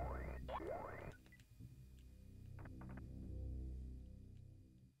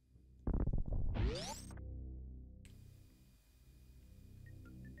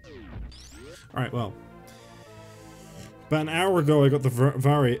 Alright, well. About an hour ago I got the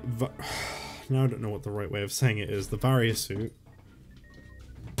now I don't know what the right way of saying it is. The Varia suit.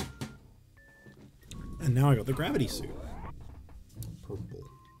 And now I got the gravity suit. Purple.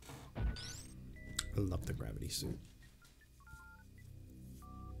 I love the gravity suit.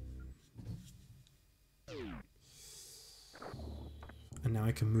 And now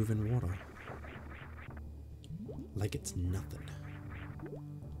I can move in water. Like it's nothing.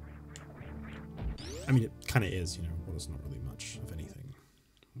 I mean, it kind of is, you know, water's not really much of anything,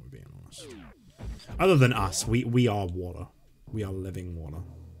 we're being honest. Other than us, we are water. We are living water.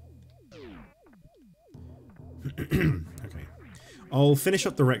 Okay. I'll finish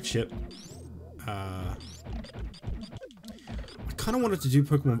up the wrecked ship. I kind of wanted to do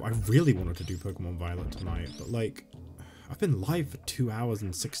Pokemon... I really wanted to do Pokemon Violet tonight, but like... I've been live for 2 hours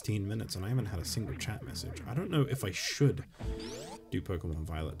and 16 minutes and I haven't had a single chat message. I don't know if I should do Pokemon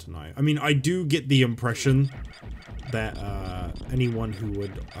Violet tonight. I mean, I do get the impression that anyone who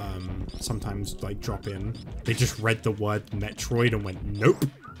would sometimes like drop in, they just read the word Metroid and went, nope.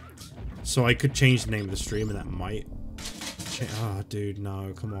 So I could change the name of the stream and that might... Oh, dude,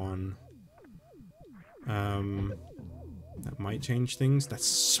 no, come on. That might change things. That's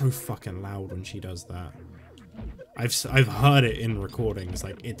so fucking loud when she does that. I've heard it in recordings.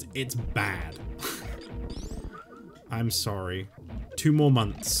 Like it's bad. I'm sorry. 2 more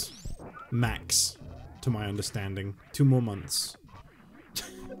months, max, to my understanding. 2 more months,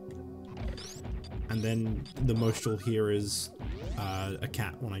 and then the most you'll hear is a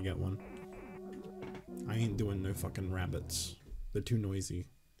cat when I get one. I ain't doing no fucking rabbits. They're too noisy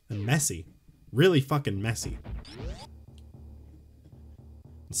and messy. Really fucking messy.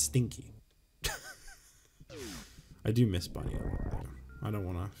 And stinky. I do miss Bunny a lot, though. I don't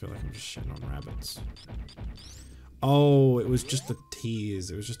want to feel like I'm just shitting on rabbits. Oh, it was just a tease.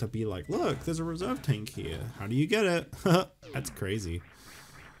 It was just to be like, look, there's a reserve tank here. How do you get it? That's crazy.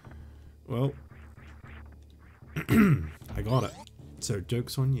 Well, I got it. So,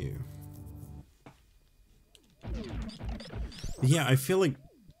 joke's on you. Yeah, I feel like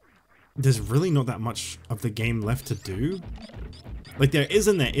there's really not that much of the game left to do. Like, there is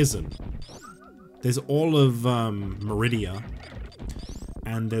and there isn't. There's all of Meridia,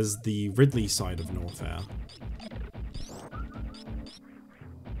 and there's the Ridley side of North Air.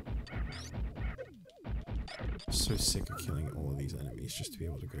 So sick of killing all of these enemies just to be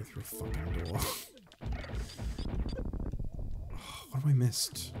able to go through a fucking door. Oh, what have I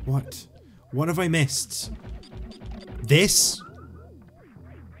missed? What? What have I missed? This?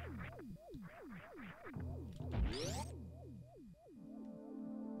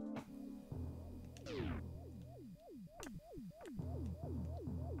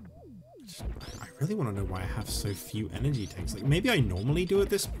 I really want to know why I have so few energy tanks. Like, maybe I normally do at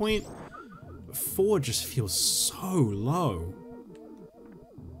this point, but 4 just feels so low.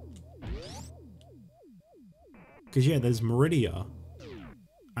 Because, yeah, there's Meridia,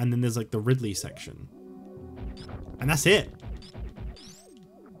 and then there's, like, the Ridley section. And that's it.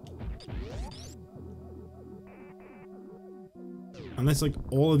 Unless, like,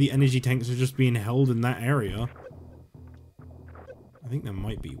 all of the energy tanks are just being held in that area. I think there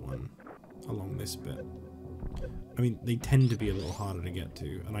might be one along this bit. I mean, they tend to be a little harder to get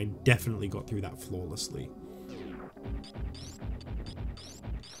to, and I definitely got through that flawlessly.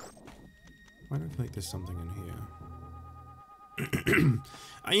 Why don't I feel like there's something in here?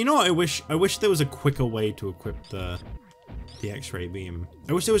 You know what, I wish there was a quicker way to equip the X-ray beam.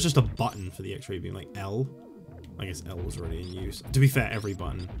 I wish there was just a button for the X-ray beam, like L. I guess L was already in use. To be fair, every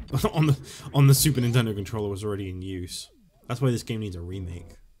button on the Super Nintendo controller was already in use. That's why this game needs a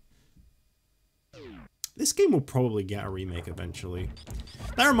remake. This game will probably get a remake eventually.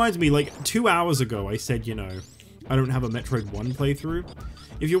 That reminds me, like, 2 hours ago I said, you know, I don't have a Metroid 1 playthrough.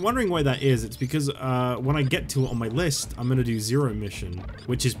 If you're wondering why that is, it's because when I get to it on my list, I'm gonna do Zero Mission,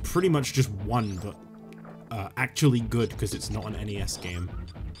 which is pretty much just 1, but actually good because it's not an NES game.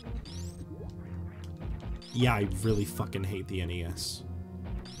 Yeah, I really fucking hate the NES.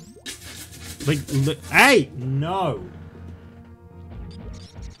 Like, hey! No!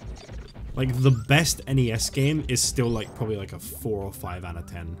 Like, the best NES game is still, like, probably like a 4 or 5 out of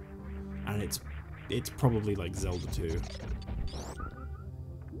 10. And it's probably, like, Zelda 2.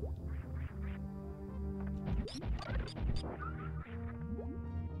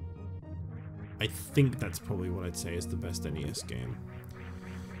 I think that's probably what I'd say is the best NES game.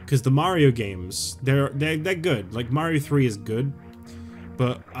 Because the Mario games, they're good. Like, Mario 3 is good.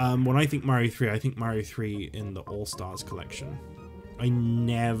 But when I think Mario 3 in the All-Stars collection. I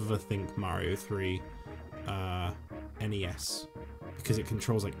never think Mario 3 NES. Because it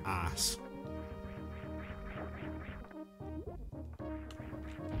controls like ass.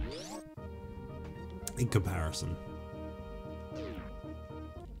 In comparison.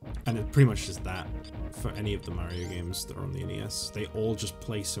 And it's pretty much just that for any of the Mario games that are on the NES. They all just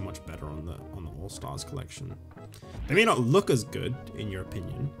play so much better on the All-Stars collection. They may not look as good, in your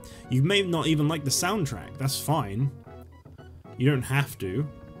opinion. You may not even like the soundtrack. That's fine. You don't have to,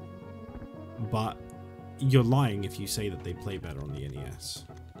 but you're lying if you say that they play better on the NES.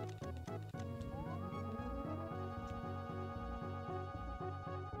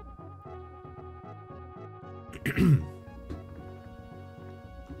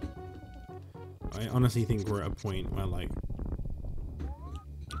 I honestly think we're at a point where, like,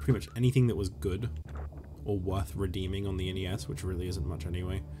 pretty much anything that was good or worth redeeming on the NES, which really isn't much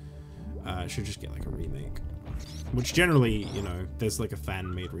anyway, should just get like a remake. Which generally, you know, there's like a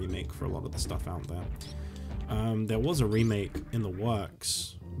fan-made remake for a lot of the stuff out there. There was a remake in the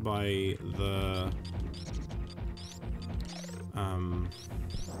works by the I can't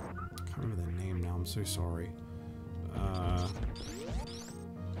remember their name now, I'm so sorry.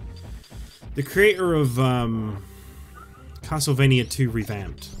 The creator of Castlevania 2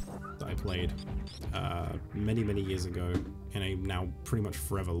 Revamped that I played many years ago in a now pretty much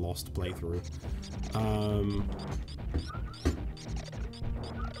forever lost playthrough.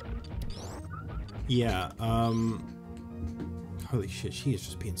 Yeah, holy shit, she is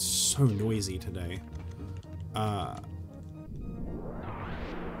just being so noisy today.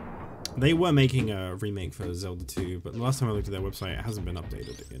 They were making a remake for Zelda 2, but the last time I looked at their website, it hasn't been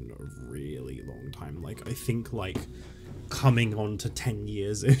updated in a really long time. Like, I think, like, coming on to 10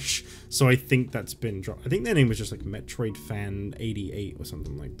 years-ish. So I think that's been dropped. I think their name was just, like, Metroid Fan 88 or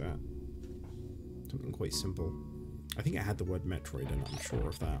something like that. Something quite simple. I think it had the word Metroid in it, I'm sure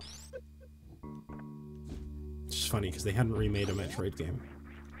of that. It's just funny, because they hadn't remade a Metroid game.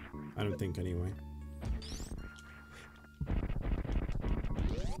 I don't think, anyway.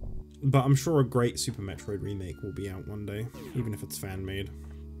 But I'm sure a great Super Metroid remake will be out one day, even if it's fan-made.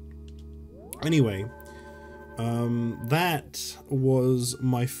 Anyway, that was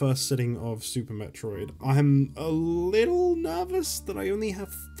my first sitting of Super Metroid. I'm a little nervous that I only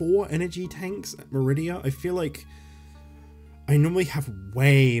have 4 energy tanks at Meridia. I feel like I normally have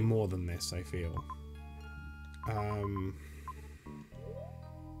way more than this, I feel. I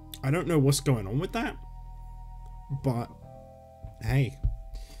don't know what's going on with that, but hey.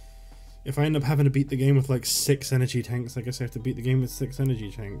 If I end up having to beat the game with like 6 energy tanks, I guess I have to beat the game with 6 energy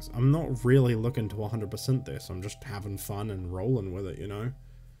tanks. I'm not really looking to 100% this. I'm just having fun and rolling with it, you know?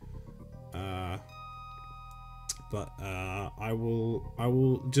 I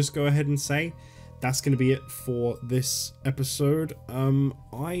will just go ahead and say that's going to be it for this episode.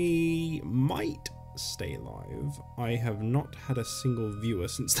 I might stay live. I have not had a single viewer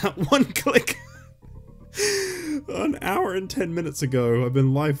since that one click. An hour and 10 minutes ago. I've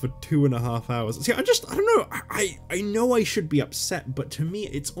been live for 2.5 hours. See, I don't know. I know I should be upset, but to me,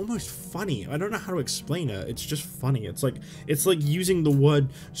 it's almost funny. I don't know how to explain it. It's just funny. It's like using the word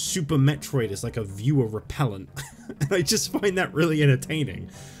Super Metroid as like a viewer repellent. And I just find that really entertaining.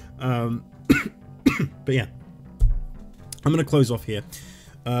 But yeah, I'm gonna close off here.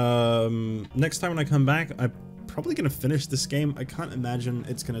 Next time when I come back, I'm probably gonna finish this game. I can't imagine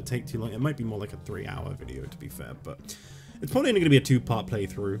it's gonna take too long. It might be more like a 3-hour video, to be fair, but it's probably only gonna be a 2-part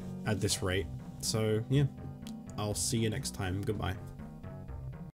playthrough at this rate. So yeah, I'll see you next time. Goodbye.